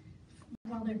Congress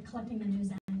while they're collecting the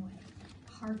news anyway?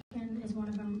 Hearken is one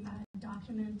of them.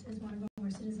 Document is one of them, where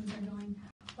citizens are going.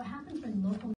 What happens when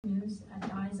local news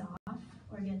dies off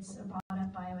or gets bought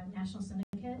up by a national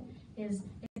syndicate is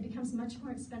it becomes much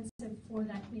more expensive for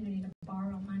that community to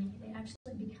borrow money. They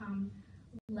actually become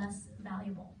less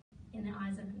valuable in the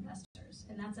eyes of investors.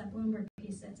 And that's a Bloomberg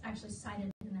piece that's actually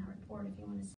cited in that report if you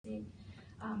want to see.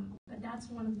 But that's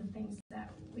one of the things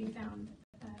that we found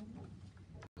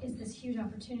is this huge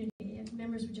opportunity if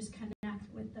members would just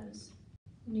connect with those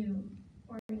new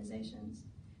organizations.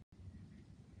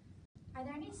 Are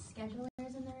there any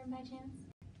schedulers in the room by chance?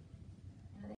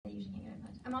 I know they usually can't get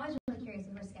much. I'm always really curious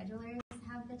where schedulers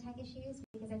have the tech issues,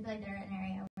 because I feel like they're an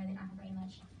area where they don't have very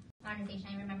much modernization.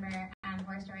 I remember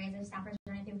horror stories of staffers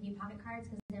running through with pocket cards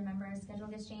because their member's schedule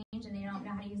gets changed and they don't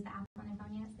know how to use the app on their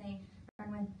phone yet, so they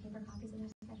run with paper copies of their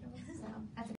schedules. So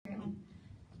that's a great one.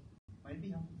 Might it be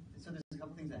helpful? So there's a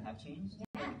couple things that have changed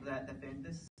that bend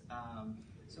this.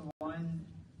 So one,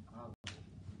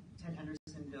 Ted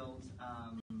Henderson built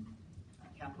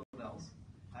Capitol Bells.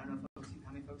 I don't know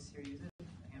how many folks here use it.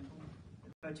 A handful.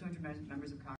 About 200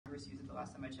 members of Congress use it. The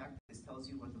last time I checked, this tells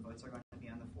you what the votes are going to be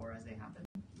on the floor as they happen,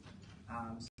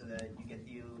 so that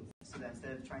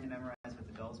instead of trying to memorize what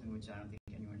the bells mean, which I don't think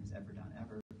anyone has ever done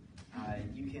ever,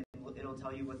 it'll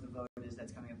tell you what the vote is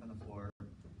that's coming up on the floor.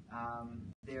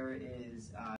 There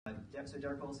is so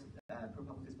Derek Willis,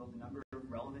 ProPublica has built a number of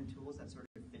relevant tools that sort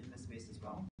of fit in this space as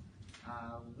well.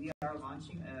 We are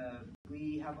launching.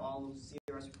 We have all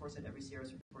CRS reports at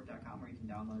everycrsreport.com, where you can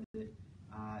download it.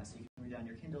 So you can read it on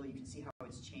your Kindle. You can see how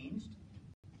it's changed,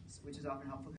 which is often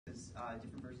helpful because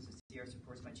different versions of CRS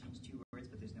reports might change 2 words,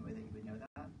 but there's no way that you would know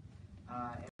that.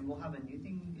 And we'll have a new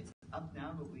thing. It's up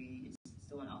now, but it's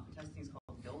still in alpha testing. It's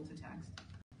called Build to Text.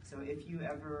 So if you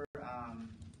ever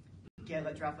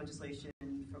get draft legislation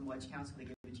from Ledge Council, they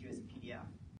give it to you as a PDF,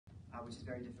 which is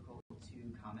very difficult to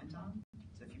comment on.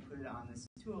 So if you put it on this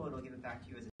tool, it'll give it back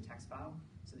to you as a text file,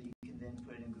 so that you can then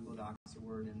put it in Google Docs or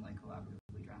Word and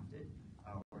collaboratively draft it,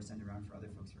 or send it around for other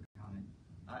folks for comment.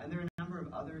 And there are a number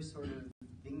of other sort of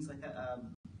things like that.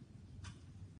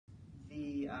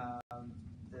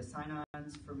 The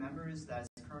sign-ons for members that is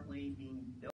currently being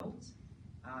built,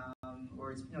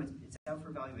 or it's out for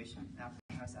evaluation.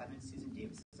 African House Admin Susan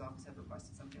Davis's office have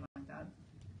requested something like that.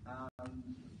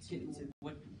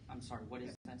 I'm sorry, what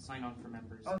is that sign-on for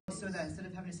members? Oh, so that instead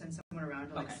of having to send someone around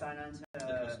to sign on to the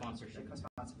co-sponsorship.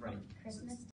 right.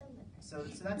 Christmas delivery. So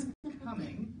that's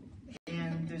coming.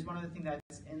 And there's one other thing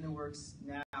that's in the works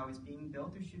now. Is being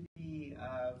built. There should be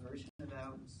a version of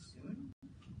out soon,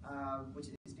 which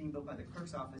is being built by the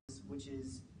clerk's office, which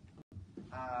is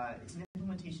it's an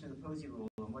implementation of the Posey rule.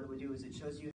 And what it would do is it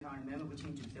shows you how an amendment would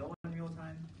change a bill in real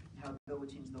time, and how a bill would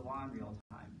change the law in real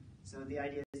time. So the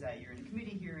idea is that you're in a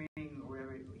committee hearing or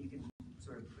whatever, you can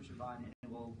sort of push a button and it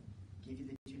will give you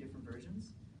the two different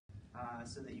versions,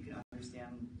 so that you can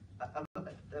understand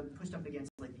pushed up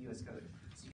against like the U.S. code,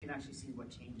 so you can actually see what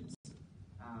changes.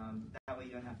 That way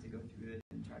you don't have to go through it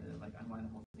and try to like unwind the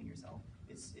whole thing yourself.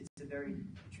 It's a very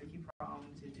tricky problem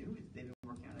to do. They've been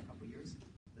working on it a couple years,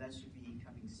 but that should be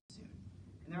coming soon.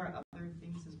 And there are other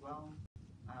things as well.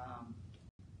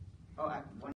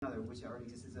 One other, which already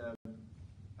exists, is a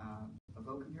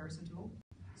vote comparison tool.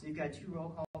 So you've got two roll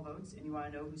call votes, and you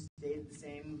want to know who stayed the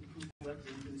same, who flipped,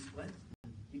 and who split.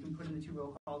 You can put in the two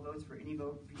roll call votes for any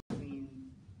vote between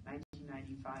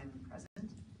 1995 and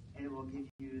present, and it will give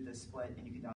you the split, and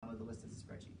you can download the list as a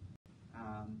spreadsheet.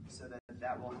 So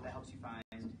that helps you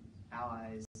find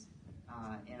allies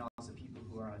and also people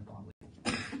who are involved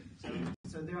with it.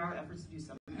 So there are efforts to do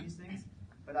some of these things,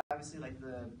 but obviously like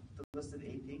the list of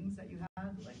 8 things that you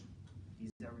have, like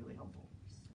these are really helpful.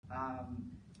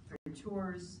 For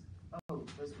tours,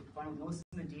 was Melissa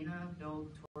Medina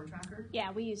build tour tracker?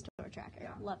 Yeah, we use tour tracker.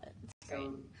 Yeah. Love it. It's great.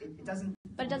 So it doesn't.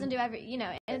 But it doesn't do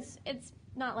it's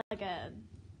not like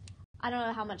I don't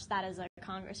know how much that is a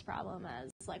Congress problem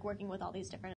as like working with all these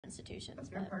different institutions.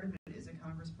 A fair part of it is a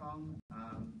Congress problem.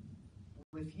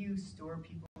 If you store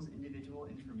people's individual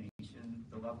information,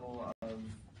 the level of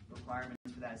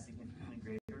requirements for that is significantly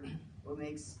greater. What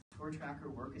makes Tour Tracker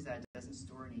work is that it doesn't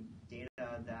store any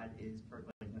data that is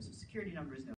like no social security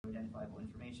numbers, no identifiable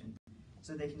information,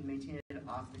 so they can maintain it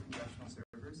off the congressional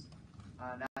servers.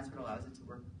 That's what allows it to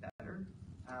work better.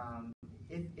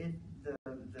 If the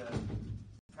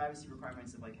privacy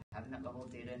requirements of like having that level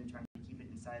of data and trying to keep it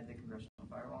inside the congressional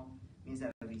firewall means that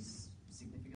it would be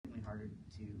significantly harder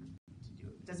to do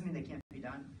it. It doesn't mean they can't be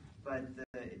done, but the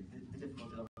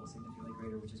difficulty level is significantly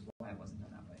greater, which is why it wasn't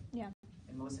done that way. Yeah.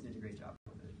 And Melissa did a great job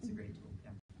with it. It's a great tool.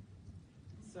 Yeah.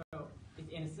 So,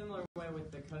 in a similar way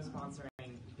with the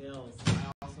co-sponsoring bills,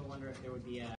 I also wonder if there would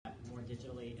be a more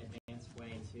digitally advanced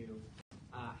way to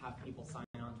have people sign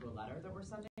on to a letter that we're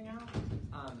sending out.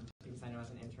 Because I know as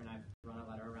an intern, I've run a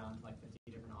letter around like 50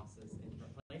 different offices in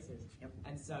different places. Yep.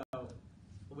 And so,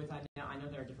 with that now, I know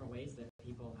there are different ways that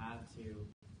people have to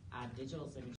add digital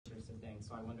signatures to things.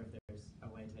 So I wonder if there's a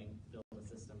way to build a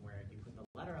system where you put the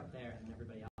letter up there and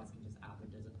everybody else can just add their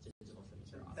digital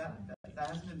signature off. That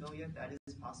hasn't been built yet. That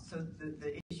is possible. So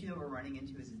the issue that we're running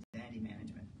into is identity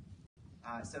management.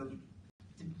 So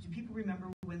do people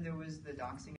remember when there was the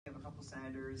doxing of a couple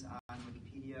senators on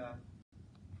Wikipedia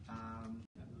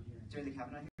during the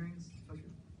Kavanaugh hearings?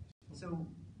 So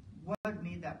what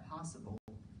made that possible?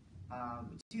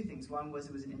 2 things. One was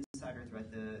it was an insider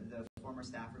threat. The former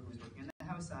staffer who was working on the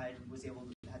House side was able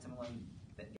to had someone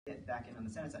get back in on the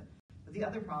Senate side. But the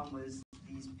other problem was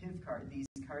these PIV cards, these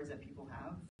cards that people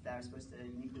have that are supposed to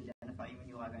uniquely identify you when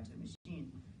you log onto a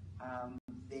machine,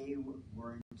 they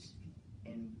weren't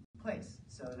in place,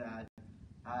 so that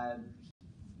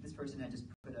this person had just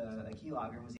put a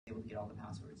keylogger and was able to get all the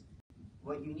passwords.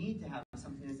 What you need to have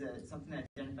something that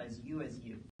identifies you as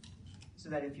you, so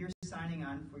that if you're signing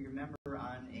on for your member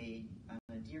on a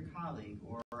dear colleague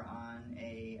or on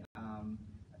a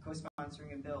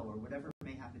co-sponsoring a bill or whatever it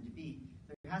may happen to be,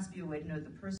 there has to be a way to know that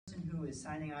the person who is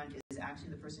signing on is actually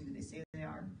the person who they say they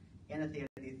are, and that they have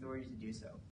the authority to do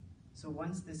so. So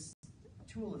once this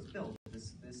tool is built,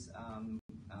 this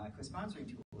co-sponsoring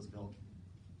tool is built,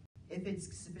 if it's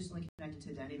sufficiently connected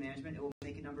to identity management, it will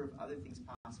make a number of other things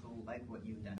possible, like what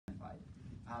you identified.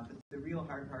 But the real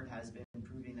hard part has been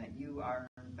proving that you are,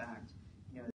 in fact,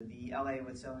 the LA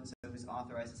with so-and-so is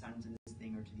authorized to sign into this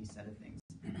thing or to these set of things.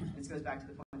 This goes back to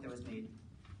the point that was made,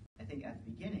 I think, at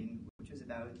the beginning, which was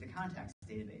about the contacts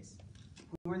database.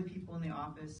 Who are the people in the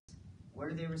office? What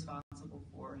are they responsible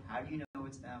for? How do you know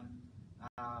it's them?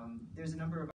 There's a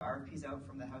number of RFPs out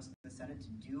from the House and the Senate to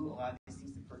do a lot of these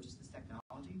things to purchase this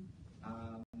technology,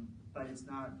 but it's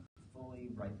not fully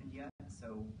ripened yet.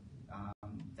 So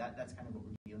that's kind of what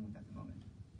we're dealing with at the moment.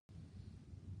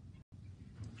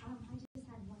 I just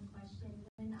had one question.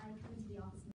 When I come into the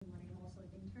office in the morning, I'm also an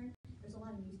intern. There's a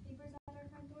lot of newspapers at our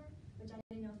front door, which I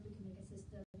didn't know if we can make a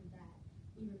system that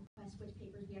we request which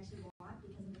papers we actually want,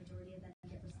 because the majority of them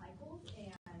get recycled,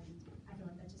 and I feel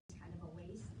like that's just kind of a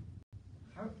waste.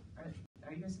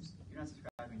 Are you guys? You're not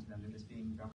subscribing to them; they're just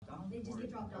being dropped off. They just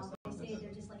get dropped off. They say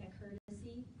they're just like a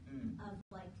courtesy of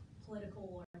like Political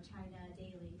or China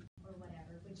Daily or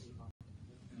whatever. Which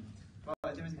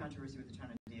controversy with the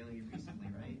China Daily recently,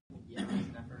 right? Yeah.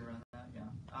 There's an effort around that. Yeah.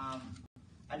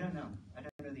 I don't know. I don't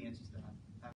know the answers to that.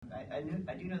 I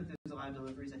do know that there's a lot of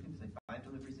deliveries. I think there's like 5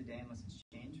 deliveries a day, unless it's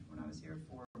changed when I was here,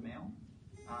 for mail,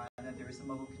 and that there is some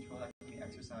level of control that can be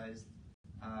exercised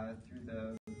through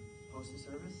the postal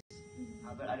service.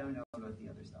 But I don't know about the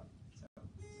other stuff. So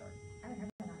sorry. I haven't heard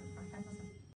that on that's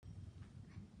awesome.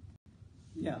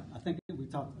 Yeah, I think we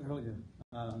talked earlier.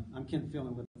 I'm Ken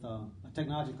Phelan with a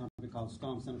technology company called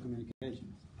Storm Center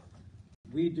Communications.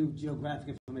 We do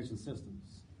geographic information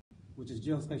systems, which is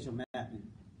geospatial mapping.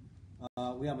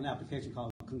 We have an application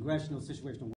called Congressional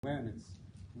Situational Awareness.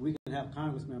 We can have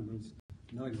Congress members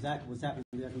know exactly what's happening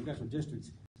in their congressional districts,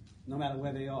 no matter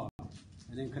where they are,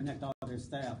 and then connect all their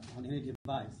staff on any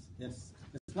device. It's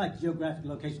like geographic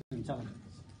location intelligence.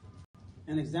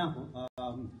 An example,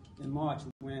 in March,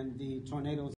 when the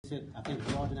tornadoes hit, I think,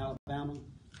 Georgia and Alabama,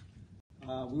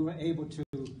 we were able to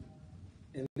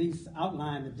at least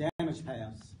outline the damage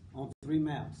paths on 3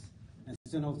 maps and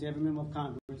send those to every member of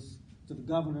Congress, to the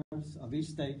governors of each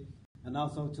state, and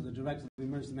also to the directors of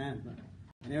emergency management.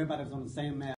 And everybody was on the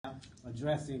same map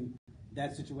addressing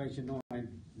that situation, knowing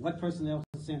what personnel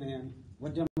to send in,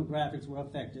 what demographics were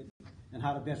affected, and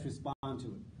how to best respond to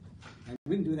it. And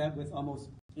we can do that with almost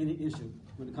any issue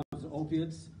when it comes to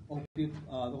opiates, the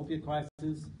opiate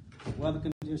crisis, weather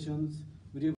conditions.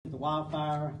 We deal with the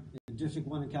wildfire in District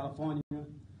 1 in California.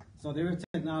 So there is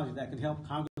technology that can help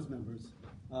Congress members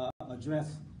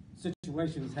address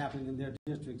situations happening in their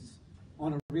districts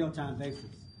on a real-time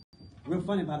basis. We're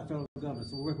funded by the federal government,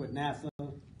 so we work with NASA,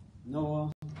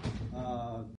 NOAA,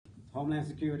 Homeland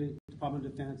Security, Department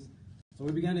of Defense. So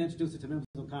we began to introduce it to members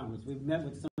of Congress. We've met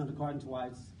with Senator Cardin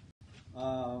twice.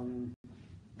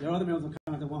 There are other members of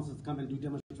Congress that want us to come and do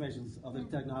demonstrations of the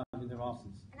technology in their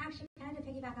offices. And actually, kind of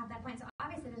to piggyback off that point, so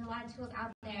obviously there's a lot of tools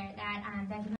out there that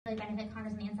can really benefit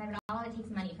Congress on the inside, but all of it takes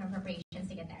money from appropriations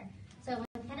to get there. So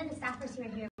with kind of the staffers who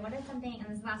are here, what is something, and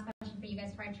this is the last question for you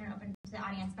guys before I turn it open to the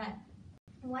audience, but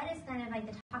what is kind of like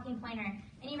the talking point or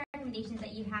any recommendations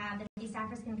that you have that these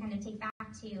staffers can kind of take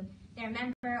back to their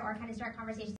member or kind of start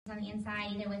conversations on the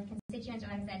inside, either with constituents or,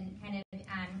 like I said, kind of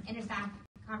interstaff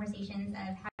conversations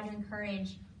of how to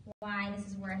encourage why this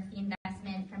is worth the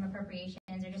investment from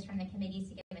appropriations or just from the committees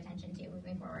to give attention to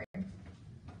moving forward?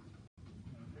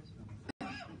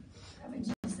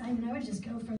 I would just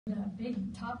go for the big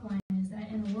top line is that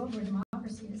in a world where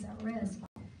democracy is at risk,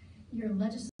 your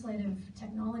legislative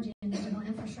technology and digital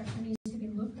infrastructure needs to be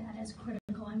looked at as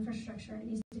critical infrastructure. It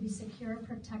needs to be secure,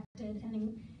 protected,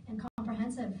 and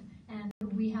comprehensive. And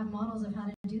we have models of how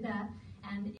to do that.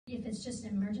 And if it's just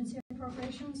emergency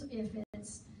appropriations, if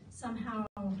it's somehow,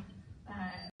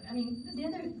 the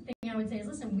other thing I would say is,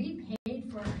 listen, we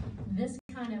paid for this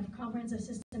kind of comprehensive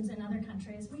systems in other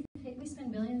countries. We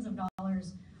spend billions of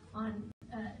dollars on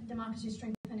democracy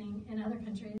strengthening in other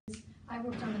countries. I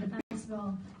worked on the defense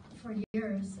bill for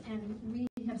years, and we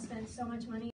have spent so much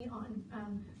money on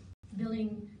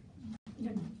building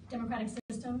democratic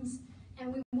systems,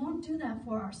 and we won't do that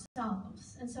for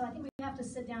ourselves. And so I think we have to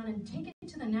sit down and take it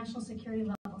to the national security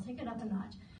level, take it up a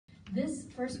notch. This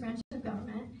first branch of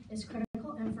government is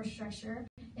critical infrastructure.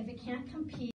 If it can't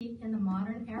compete in the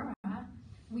modern era,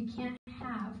 we can't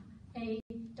have a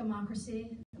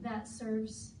democracy that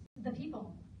serves the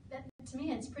people. That, to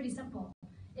me, it's pretty simple.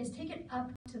 Is take it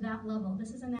up to that level.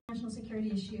 This is a national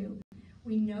security issue.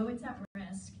 We know it's at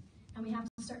risk, and we have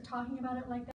to start talking about it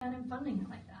like that and funding it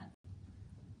like that.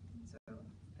 So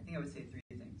I think I would say 3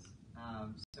 things.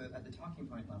 So at the talking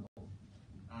point level,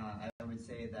 I would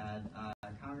say that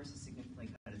Congress has significantly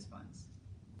cut its funds.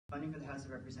 Funding for the House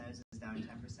of Representatives is down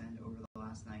 10% over the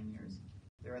last 9 years.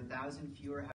 There are 1,000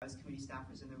 fewer House committee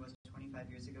staffers than there was 25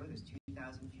 years ago. There's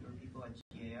 2,000 fewer people at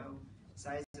GAO.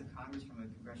 Size of Congress from a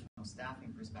congressional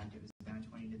staffing perspective is down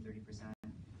 20 to 30%,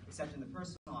 except in the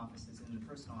personal offices. And in the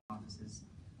personal offices,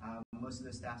 most of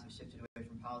those staffs have shifted away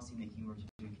from policymaking work to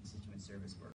do constituent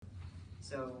service work.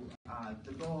 So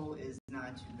the goal is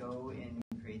not to go and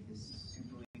create this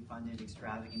superly funded,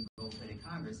 extravagant, gold-plated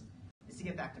Congress. It's to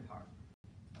get back to par.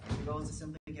 The goal is to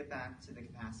simply get back to the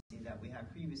capacity that we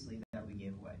had previously that we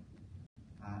gave away.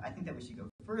 I think that we should go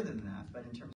further than that, but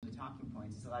in terms of the talking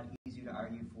points, it's a lot easier to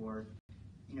argue for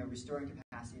restoring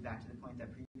capacity back to the point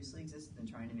that previously existed than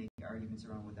trying to make arguments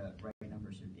around what the right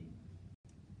number should be.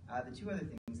 The 2 other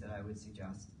things that I would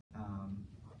suggest, and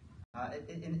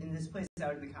this plays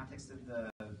out in the context of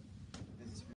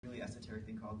this really esoteric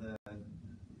thing called it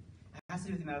has to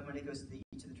do with the amount of money that goes to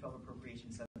each of the 12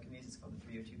 appropriation subcommittees. It's called the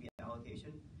 302B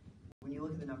allocation. When you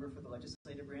look at the number for the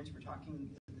legislative branch, we're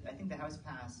talking, I think the House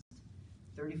passed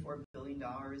 $34 billion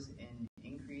in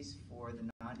increase for the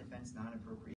non-defense,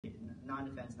 non-mandatory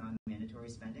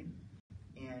spending.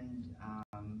 And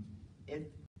if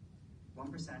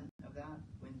 1% of that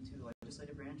went to the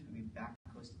legislative branch, we'd be back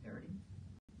close to parity.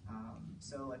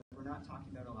 So like, we're not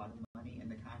talking about a lot of money in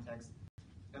the context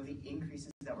of the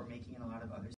increases that we're making in a lot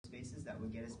of other spaces that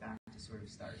would get us back to sort of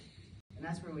start. And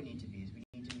that's where we need to be, is we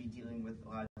need to be dealing with a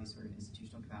lot of these sort of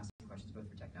institutional capacity questions, both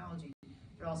for technology,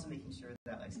 but also making sure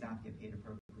that like staff get paid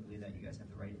appropriately, that you guys have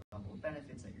the right level of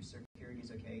benefits, that your security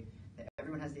is okay, that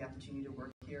everyone has the opportunity to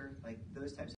work here. Like,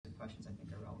 those types of questions I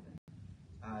think are relevant.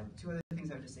 Two other things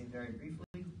I would just say very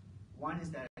briefly. One is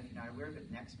that, if you're not aware of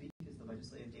it, next week is the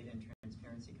Legislative Data and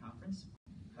Transparency Conference,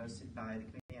 hosted by the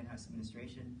Committee on House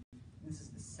Administration. This is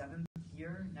the 7th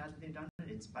year now that they've done it.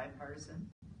 It's bipartisan,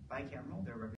 bicameral.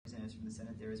 There are representatives from the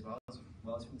Senate there as well as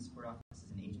from the support offices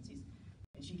and agencies.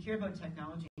 And you care about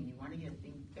technology and you want to get a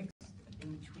thing fixed, a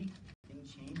thing tweaked, a thing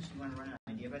changed, you want to run an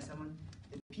idea by someone.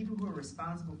 The people who are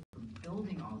responsible for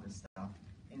building all this stuff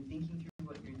and thinking through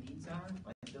what your needs are,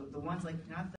 like the ones, like,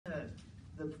 not the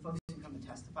folks who come and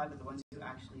testify, but the ones who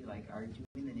actually like are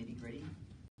doing the nitty-gritty,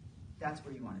 that's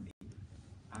where you want to be.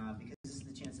 Because this is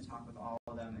the chance to talk with all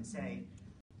of them and say,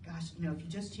 gosh, if you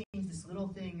just change this little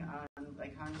thing on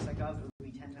like Congress.gov, it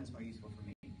would be 10 times more useful for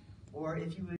me. Or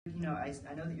if you would, I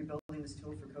know that you're building this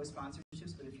tool for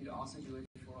co-sponsorships, but if you'd also do it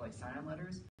for like sign-on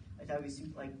letters, like that would be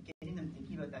super, like getting them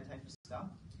thinking about that type of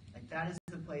stuff. Like, that is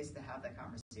the place to have that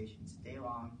conversation. It's day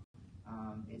long.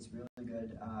 It's really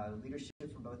good.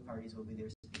 Leadership from both parties will be there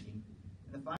speaking.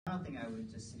 And the final thing I would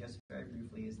just suggest very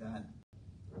briefly is that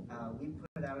we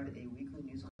put out a weekly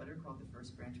newsletter called the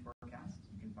First Branch Forecast.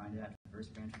 You can find it at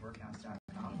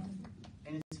firstbranchforecast.com.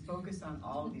 And it's focused on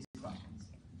all of these questions.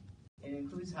 It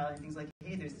includes highlighting things like,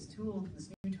 hey, there's this new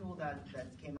tool that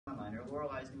came online, or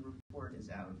Lorelei's new report is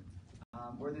out,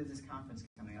 or there's this conference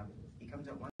coming up. It comes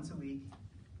out once a week.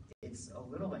 It's a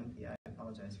little lengthy, I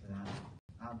apologize for that,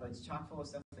 but it's chock full of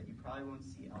stuff that you probably won't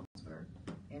see elsewhere.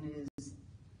 And it is,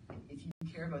 if you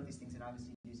care about these things, and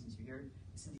obviously you do since you're here,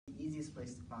 this is the easiest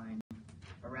place to find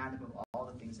a roundup of all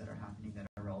the things that are happening that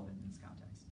are relevant in this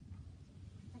context.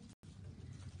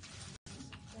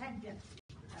 Go ahead. Yeah.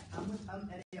 I'm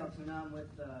Eddie Altuna. I'm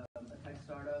with a tech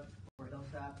startup for Hill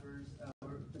staffers.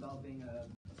 We're developing a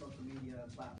social media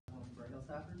platform for Hill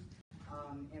staffers.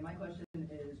 And my question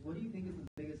is, what do you think is the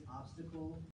biggest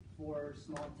obstacle for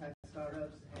small tech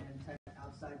startups and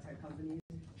outside tech companies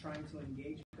trying to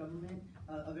engage government,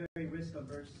 a very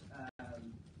risk-averse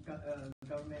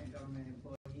government and government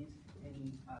employees?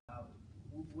 And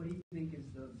what do you think is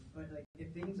if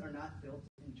things are not built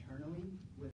internally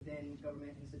within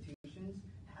government institutions,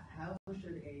 how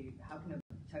can a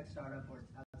tech startup or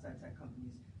outside tech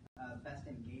companies best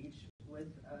engage with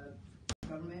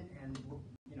government, and what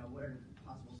are the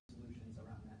possible solutions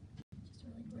around that? Just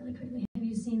really quickly, have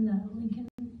you seen the Lincoln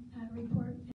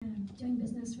report, Doing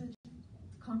Business with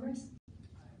Congress?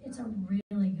 It's a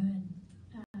really good,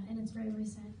 and it's very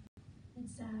recent.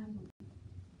 It's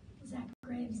Zach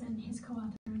Graves and his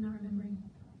co-author, I'm not remembering,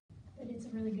 but it's a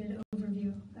really good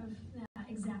overview of that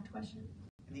exact question.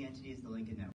 And the entity is the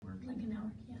Lincoln Network. Lincoln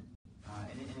Network, yeah.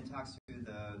 And it talks through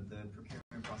the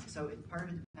procurement process. So part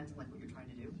of it depends on like what you're trying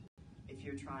to do. If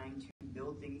you're trying to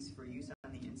build things for use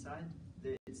on the inside,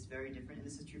 it's very different. And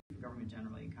this is true for government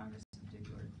generally, Congress in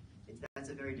particular. That's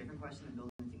a very different question than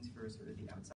building things for sort of the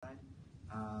outside.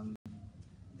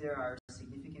 There are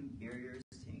significant barriers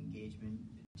to engagement,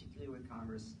 particularly with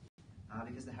Congress,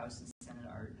 because the House and Senate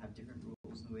have different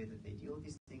rules in the way that they deal with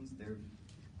these things.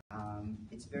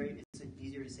 It's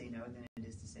easier to say no than it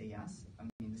is to say yes. I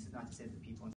mean, this is not to say that the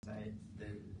people inside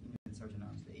the Sergeant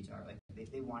Arms, the HR, like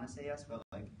they want to say yes, but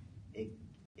like it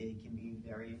can be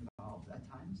very involved at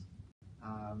times.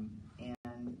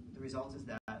 And the result is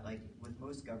that, like with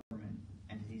most government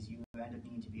entities, you end up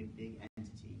needing to be a big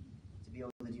entity to be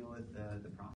able to deal with the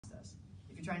process.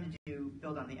 If you're trying to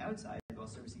build on the outside while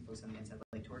servicing folks on the inside,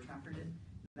 like Tour Tracker did,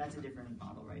 that's a different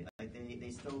model, right? Like they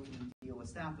still can deal with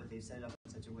staff, but they've set it up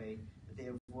in such a way that they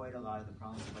avoid a lot of the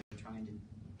problems of like trying to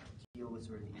deal with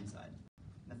sort of the inside.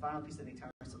 And the final piece I think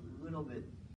is a little bit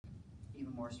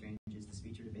even more strange is the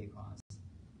speech or debate clause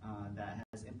that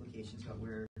has implications about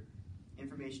where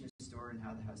information is stored and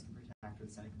how the House can protect or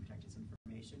the Senate can protect its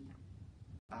information.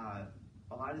 A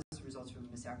lot of this results from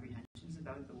misapprehensions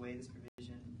about the way this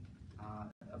provision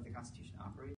of the Constitution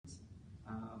operates,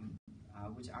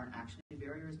 which aren't actually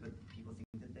barriers, but people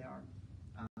think that they are.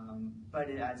 But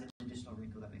it adds an additional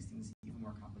wrinkle that makes things even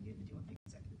more complicated to deal with the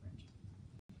executive branch.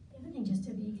 The other thing, just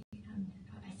to be, I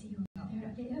see you over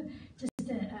there, okay, just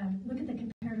to look at the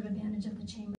comparative advantage of the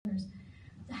chambers.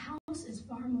 The House is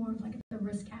far more of like the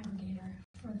risk aggregator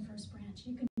for the first branch.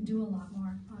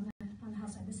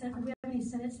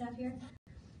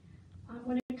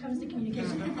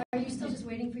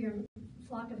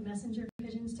 flock of messenger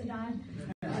pigeons to die.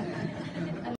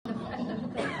 and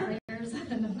the flares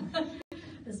and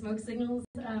the smoke signals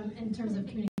in terms of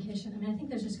communication. I mean, I think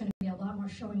there's just going to be a lot more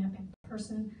showing up in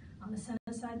person on the Senate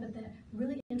side, but the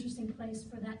really interesting place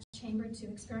for that chamber to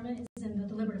experiment is in the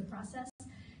deliberative process.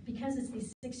 Because it's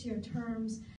these 6-year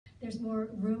terms, there's more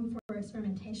room for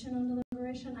experimentation on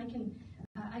deliberation.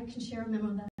 I can share a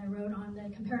memo that I wrote on the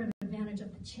comparative advantage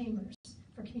of the chambers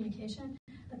for communication.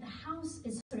 But the House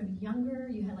is sort of younger.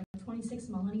 You had like 26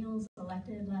 millennials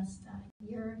elected last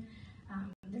year.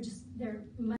 They're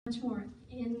much more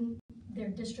in their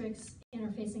districts,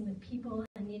 interfacing with people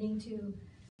and needing to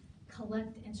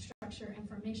collect and structure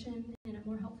information in a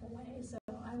more helpful way. So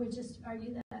I would just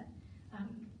argue that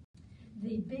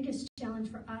the biggest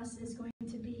challenge for us is going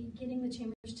to be getting the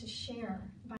chambers to share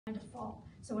by default.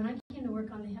 So when I came to work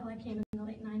on the Hill, I came in the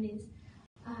late 90s.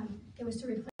 It was to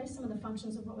replace some of the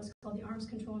functions of what was called the Arms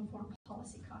Control and Foreign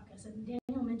Policy Caucus. And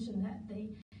Daniel mentioned that the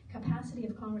capacity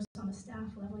of Congress on the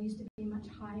staff level used to be much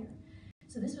higher.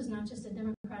 So this was not just a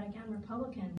Democratic and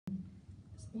Republican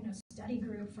study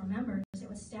group for members. It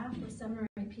was staffed with 7 or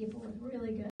 8 people with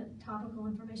really good topical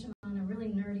information on a really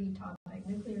nerdy topic,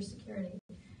 nuclear security.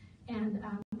 And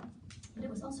but it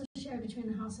was also shared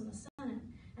between the House and the Senate.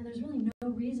 And there's really no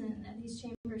reason that these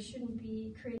chambers shouldn't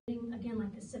be creating, again,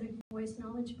 like the civic voice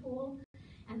knowledge pool,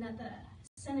 and that the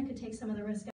Senate could take some of the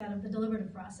risk out of the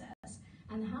deliberative process.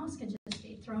 And the House could just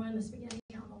be throwing the spaghetti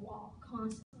on the wall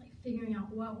constantly, figuring out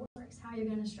what works, how you're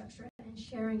going to structure it, and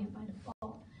sharing it by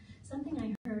default. Something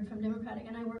I heard from Democratic,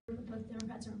 and I worked with both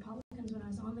Democrats and Republicans when I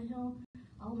was on the Hill.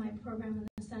 All of my program in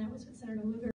the Senate was with Senator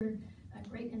Lugar, a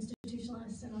great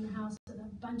institutionalist, and on the House with a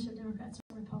bunch of Democrats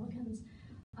and Republicans,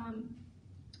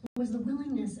 was the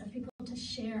willingness of people to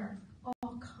share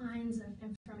all kinds of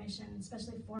information,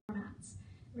 especially formats,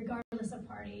 regardless of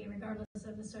party, regardless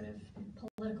of the sort of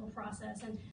political process.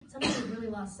 And something we've really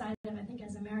lost sight of, I think,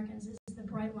 as Americans, is the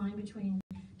bright line between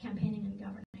campaigning and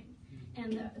governing.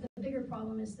 And the bigger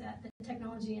problem is that the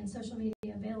technology and social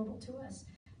media available to us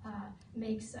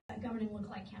makes governing look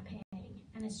like campaigning,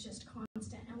 and it's just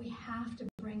constant. And we have to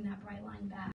bring that bright line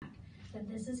back, that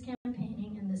this is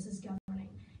campaigning and this is governing.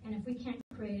 And if we can't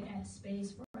create a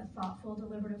space for a thoughtful,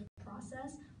 deliberative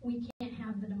process, we can't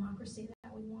have the democracy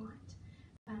that we want.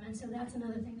 And so that's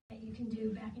another thing that you can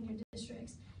do back in your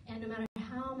districts. And no matter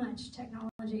how much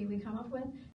technology we come up with,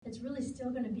 it's really still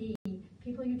going to be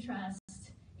people you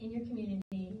trust in your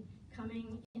community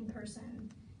coming in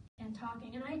person and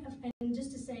talking. And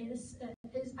just to say this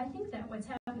is, I think that what's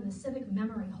happened, the civic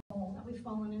memory hole that we've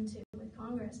fallen into with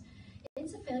Congress,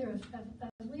 it's a failure of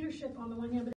leadership on the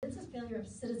one hand, but it's a failure of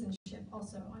citizenship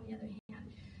also on the other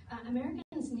hand.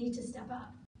 Americans need to step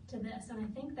up to this, and I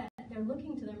think that they're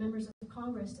looking to their members of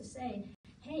Congress to say,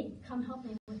 hey, come help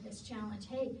me with this challenge.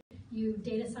 Hey, you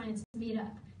data science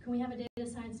meetup, can we have a data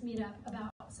science meetup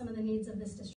about some of the needs of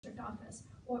this district office?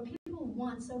 Or people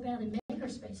want so badly, maker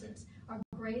spaces are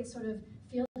great sort of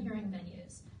field hearing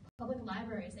venues. Public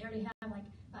libraries, they already have like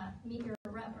meet your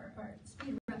rep or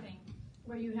speed repping,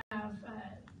 where you have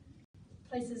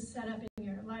places set up in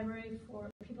your library for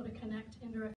people to connect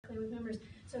indirectly with members.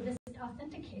 So this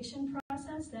authentication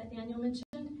process that Daniel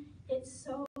mentioned, it's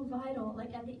so vital.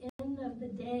 Like at the end of the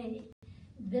day,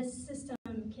 this system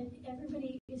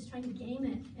everybody is trying to game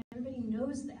it. Everybody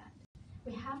knows that.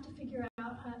 We have to figure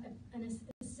out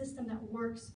a system that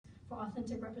works for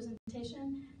authentic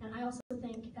representation. And I also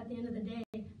think at the end of the day,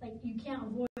 like you can't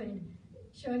avoid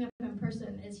showing up in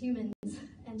person as humans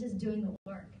and just doing the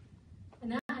work. And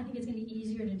that I think is going to be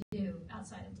easier to do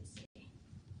outside of DC.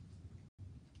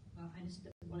 I just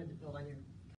wanted to build on your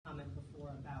comment before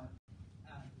about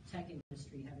the tech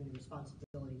industry having the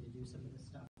responsibility to do some of this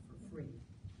stuff for free.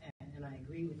 And I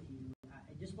agree with you.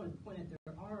 I just wanted to point out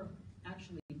there are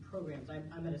actually programs.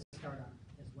 I'm at a startup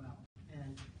as well.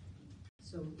 And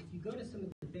so if you go to some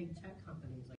of the big tech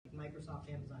companies like Microsoft,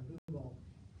 Amazon, Google,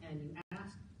 and you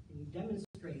ask and you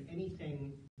demonstrate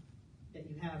anything that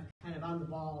you have kind of on the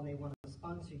ball and they want to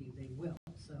sponsor you, they will.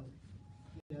 So,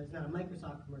 it's not a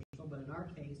Microsoft commercial, but in our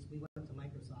case, we went up to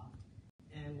Microsoft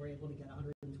and we're able to get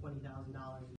 $120,000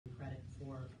 in credit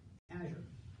for Azure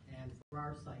and for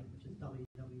our site, which is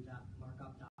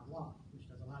www.markup.law, which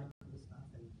does a lot of cool stuff.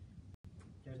 And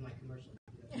there's my commercial.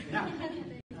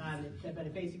 But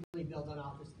it basically builds on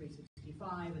Office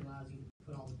 365 and allows you to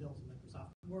put all the bills in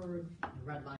Microsoft Word and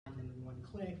redline them in one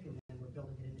click, and then we're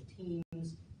building it into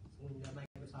Teams. So when you have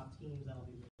Microsoft Teams, that'll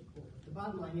be really cool. But the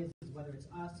bottom line is whether it's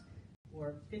us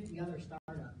or 50 other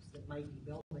startups that might be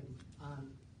building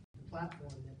on the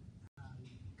platform that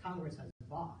Congress has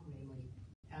bought, namely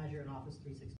Azure and Office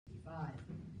 365,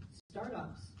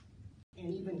 startups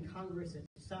and even Congress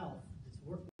itself that's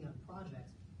working on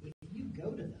projects, if you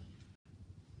go to them,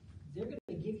 they're going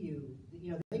to give you,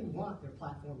 they want their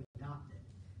platform adopted.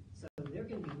 So they're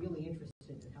going to be really interested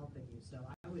in helping you. So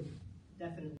I would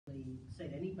definitely say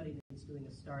to anybody that's doing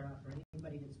a startup or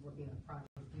anybody that's working on a project,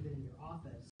 even in your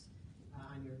office,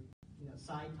 on your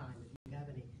side time, if you have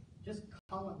any, just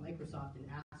call up Microsoft and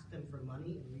ask them for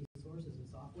money and resources and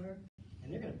software,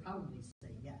 and they're going to probably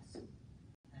say yes.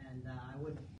 And I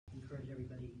would encourage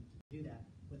everybody to do that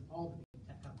with all the big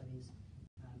tech companies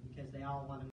because they all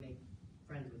want to make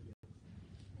friends with you.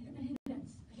 I think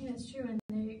that's true, and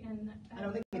I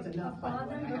don't think it's enough. By the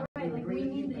way, them, right? Like we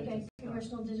need a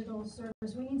congressional digital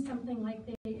service. We need something like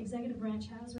the executive branch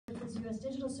has, with its U.S.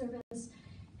 Digital Service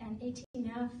and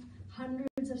 18F,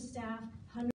 hundreds of staff,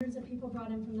 hundreds of people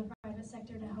brought in from the private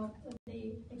sector to help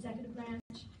the executive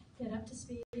branch get up to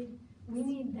speed. We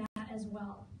need that as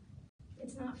well.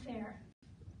 It's not fair.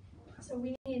 So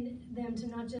we need them to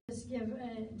not just give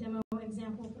a demo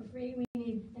example for free. We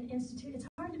need an institute. It's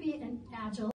hard to be an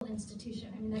agile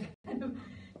institution. I mean, that kind of,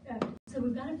 so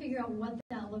we've got to figure out what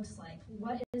that looks like.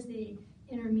 What is the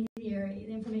intermediary,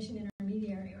 the information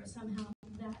intermediary, or somehow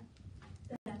that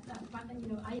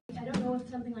I don't know if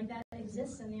something like that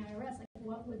exists in the IRS. Like,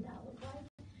 what would that look like?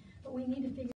 But we need to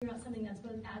figure out something that's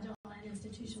both agile and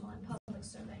institutional and public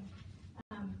serving.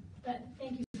 But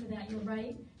thank you for that. You're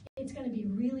right. It's going to be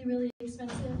really, really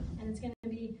expensive, and it's going to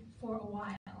be for a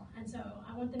while. And so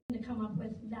I want them to come up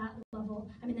with that level.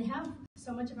 I mean, they have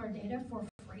so much of our data for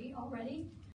free already.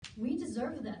 We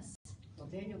deserve this. Well,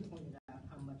 Daniel pointed out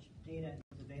how much data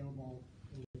is available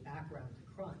in the background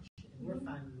to crunch, and we're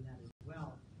finding that as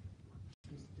well.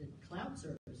 The cloud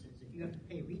services, if you have to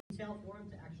pay retail for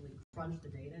them to actually crunch the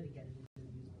data to get it into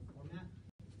a usable format,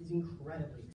 is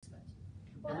incredibly expensive.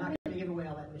 Well, we're not going to give away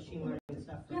all that machine learning and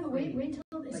stuff for free. Wait till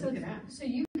so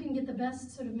you can get the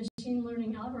best sort of machine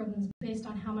learning algorithms based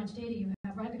on how much data you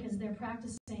have, right? Because they're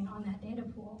practicing on that data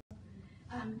pool.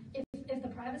 If the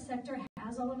private sector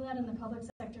has all of that and the public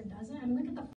sector doesn't, I mean, look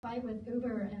at the fight with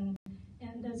Uber and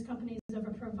those companies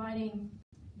over providing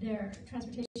their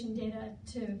transportation data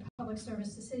to public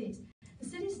service to cities. The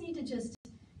cities need to just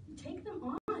take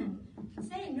them on.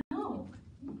 Say, no,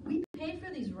 we paid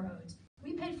for these roads.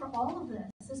 We paid for all of this.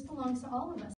 This belongs to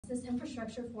all of us, this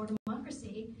infrastructure for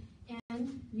democracy,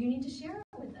 and you need to share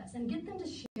it with us and get them to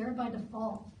share by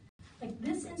default. Like,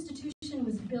 this institution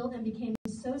was built and became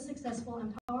so successful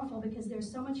and powerful because there's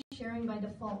so much sharing by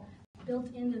default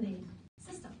built into the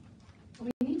system.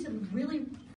 And we need to really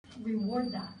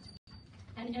reward that.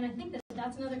 And I think that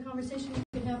that's another conversation you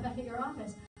could have back at your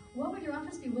office. What would your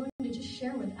office be willing to just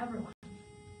share with everyone?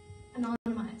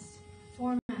 Anonymized,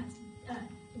 formats,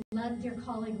 dear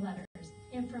colleague letters,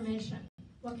 information.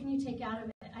 What can you take out of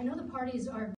it? I know the parties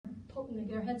are,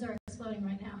 their heads are exploding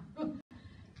right now. But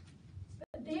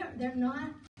they're not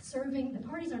serving, the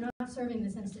parties are not serving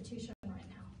this institution right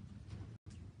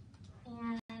now.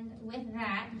 And with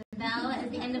that, the bell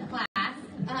is the end of class.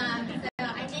 So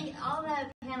I think all the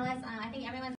panelists, I think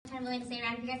everyone's kind of willing to stay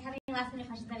around. If you guys have any last minute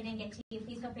questions that we didn't get to,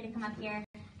 please feel free to come up here.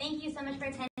 Thank you so much for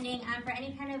attending. For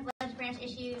any kind of ledge branch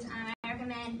issues, I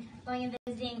recommend going and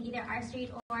visiting either our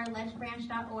street or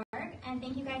ledgebranch.org. And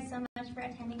thank you guys so much for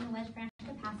attending the Ledge Branch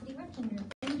Capacity Working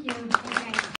Group.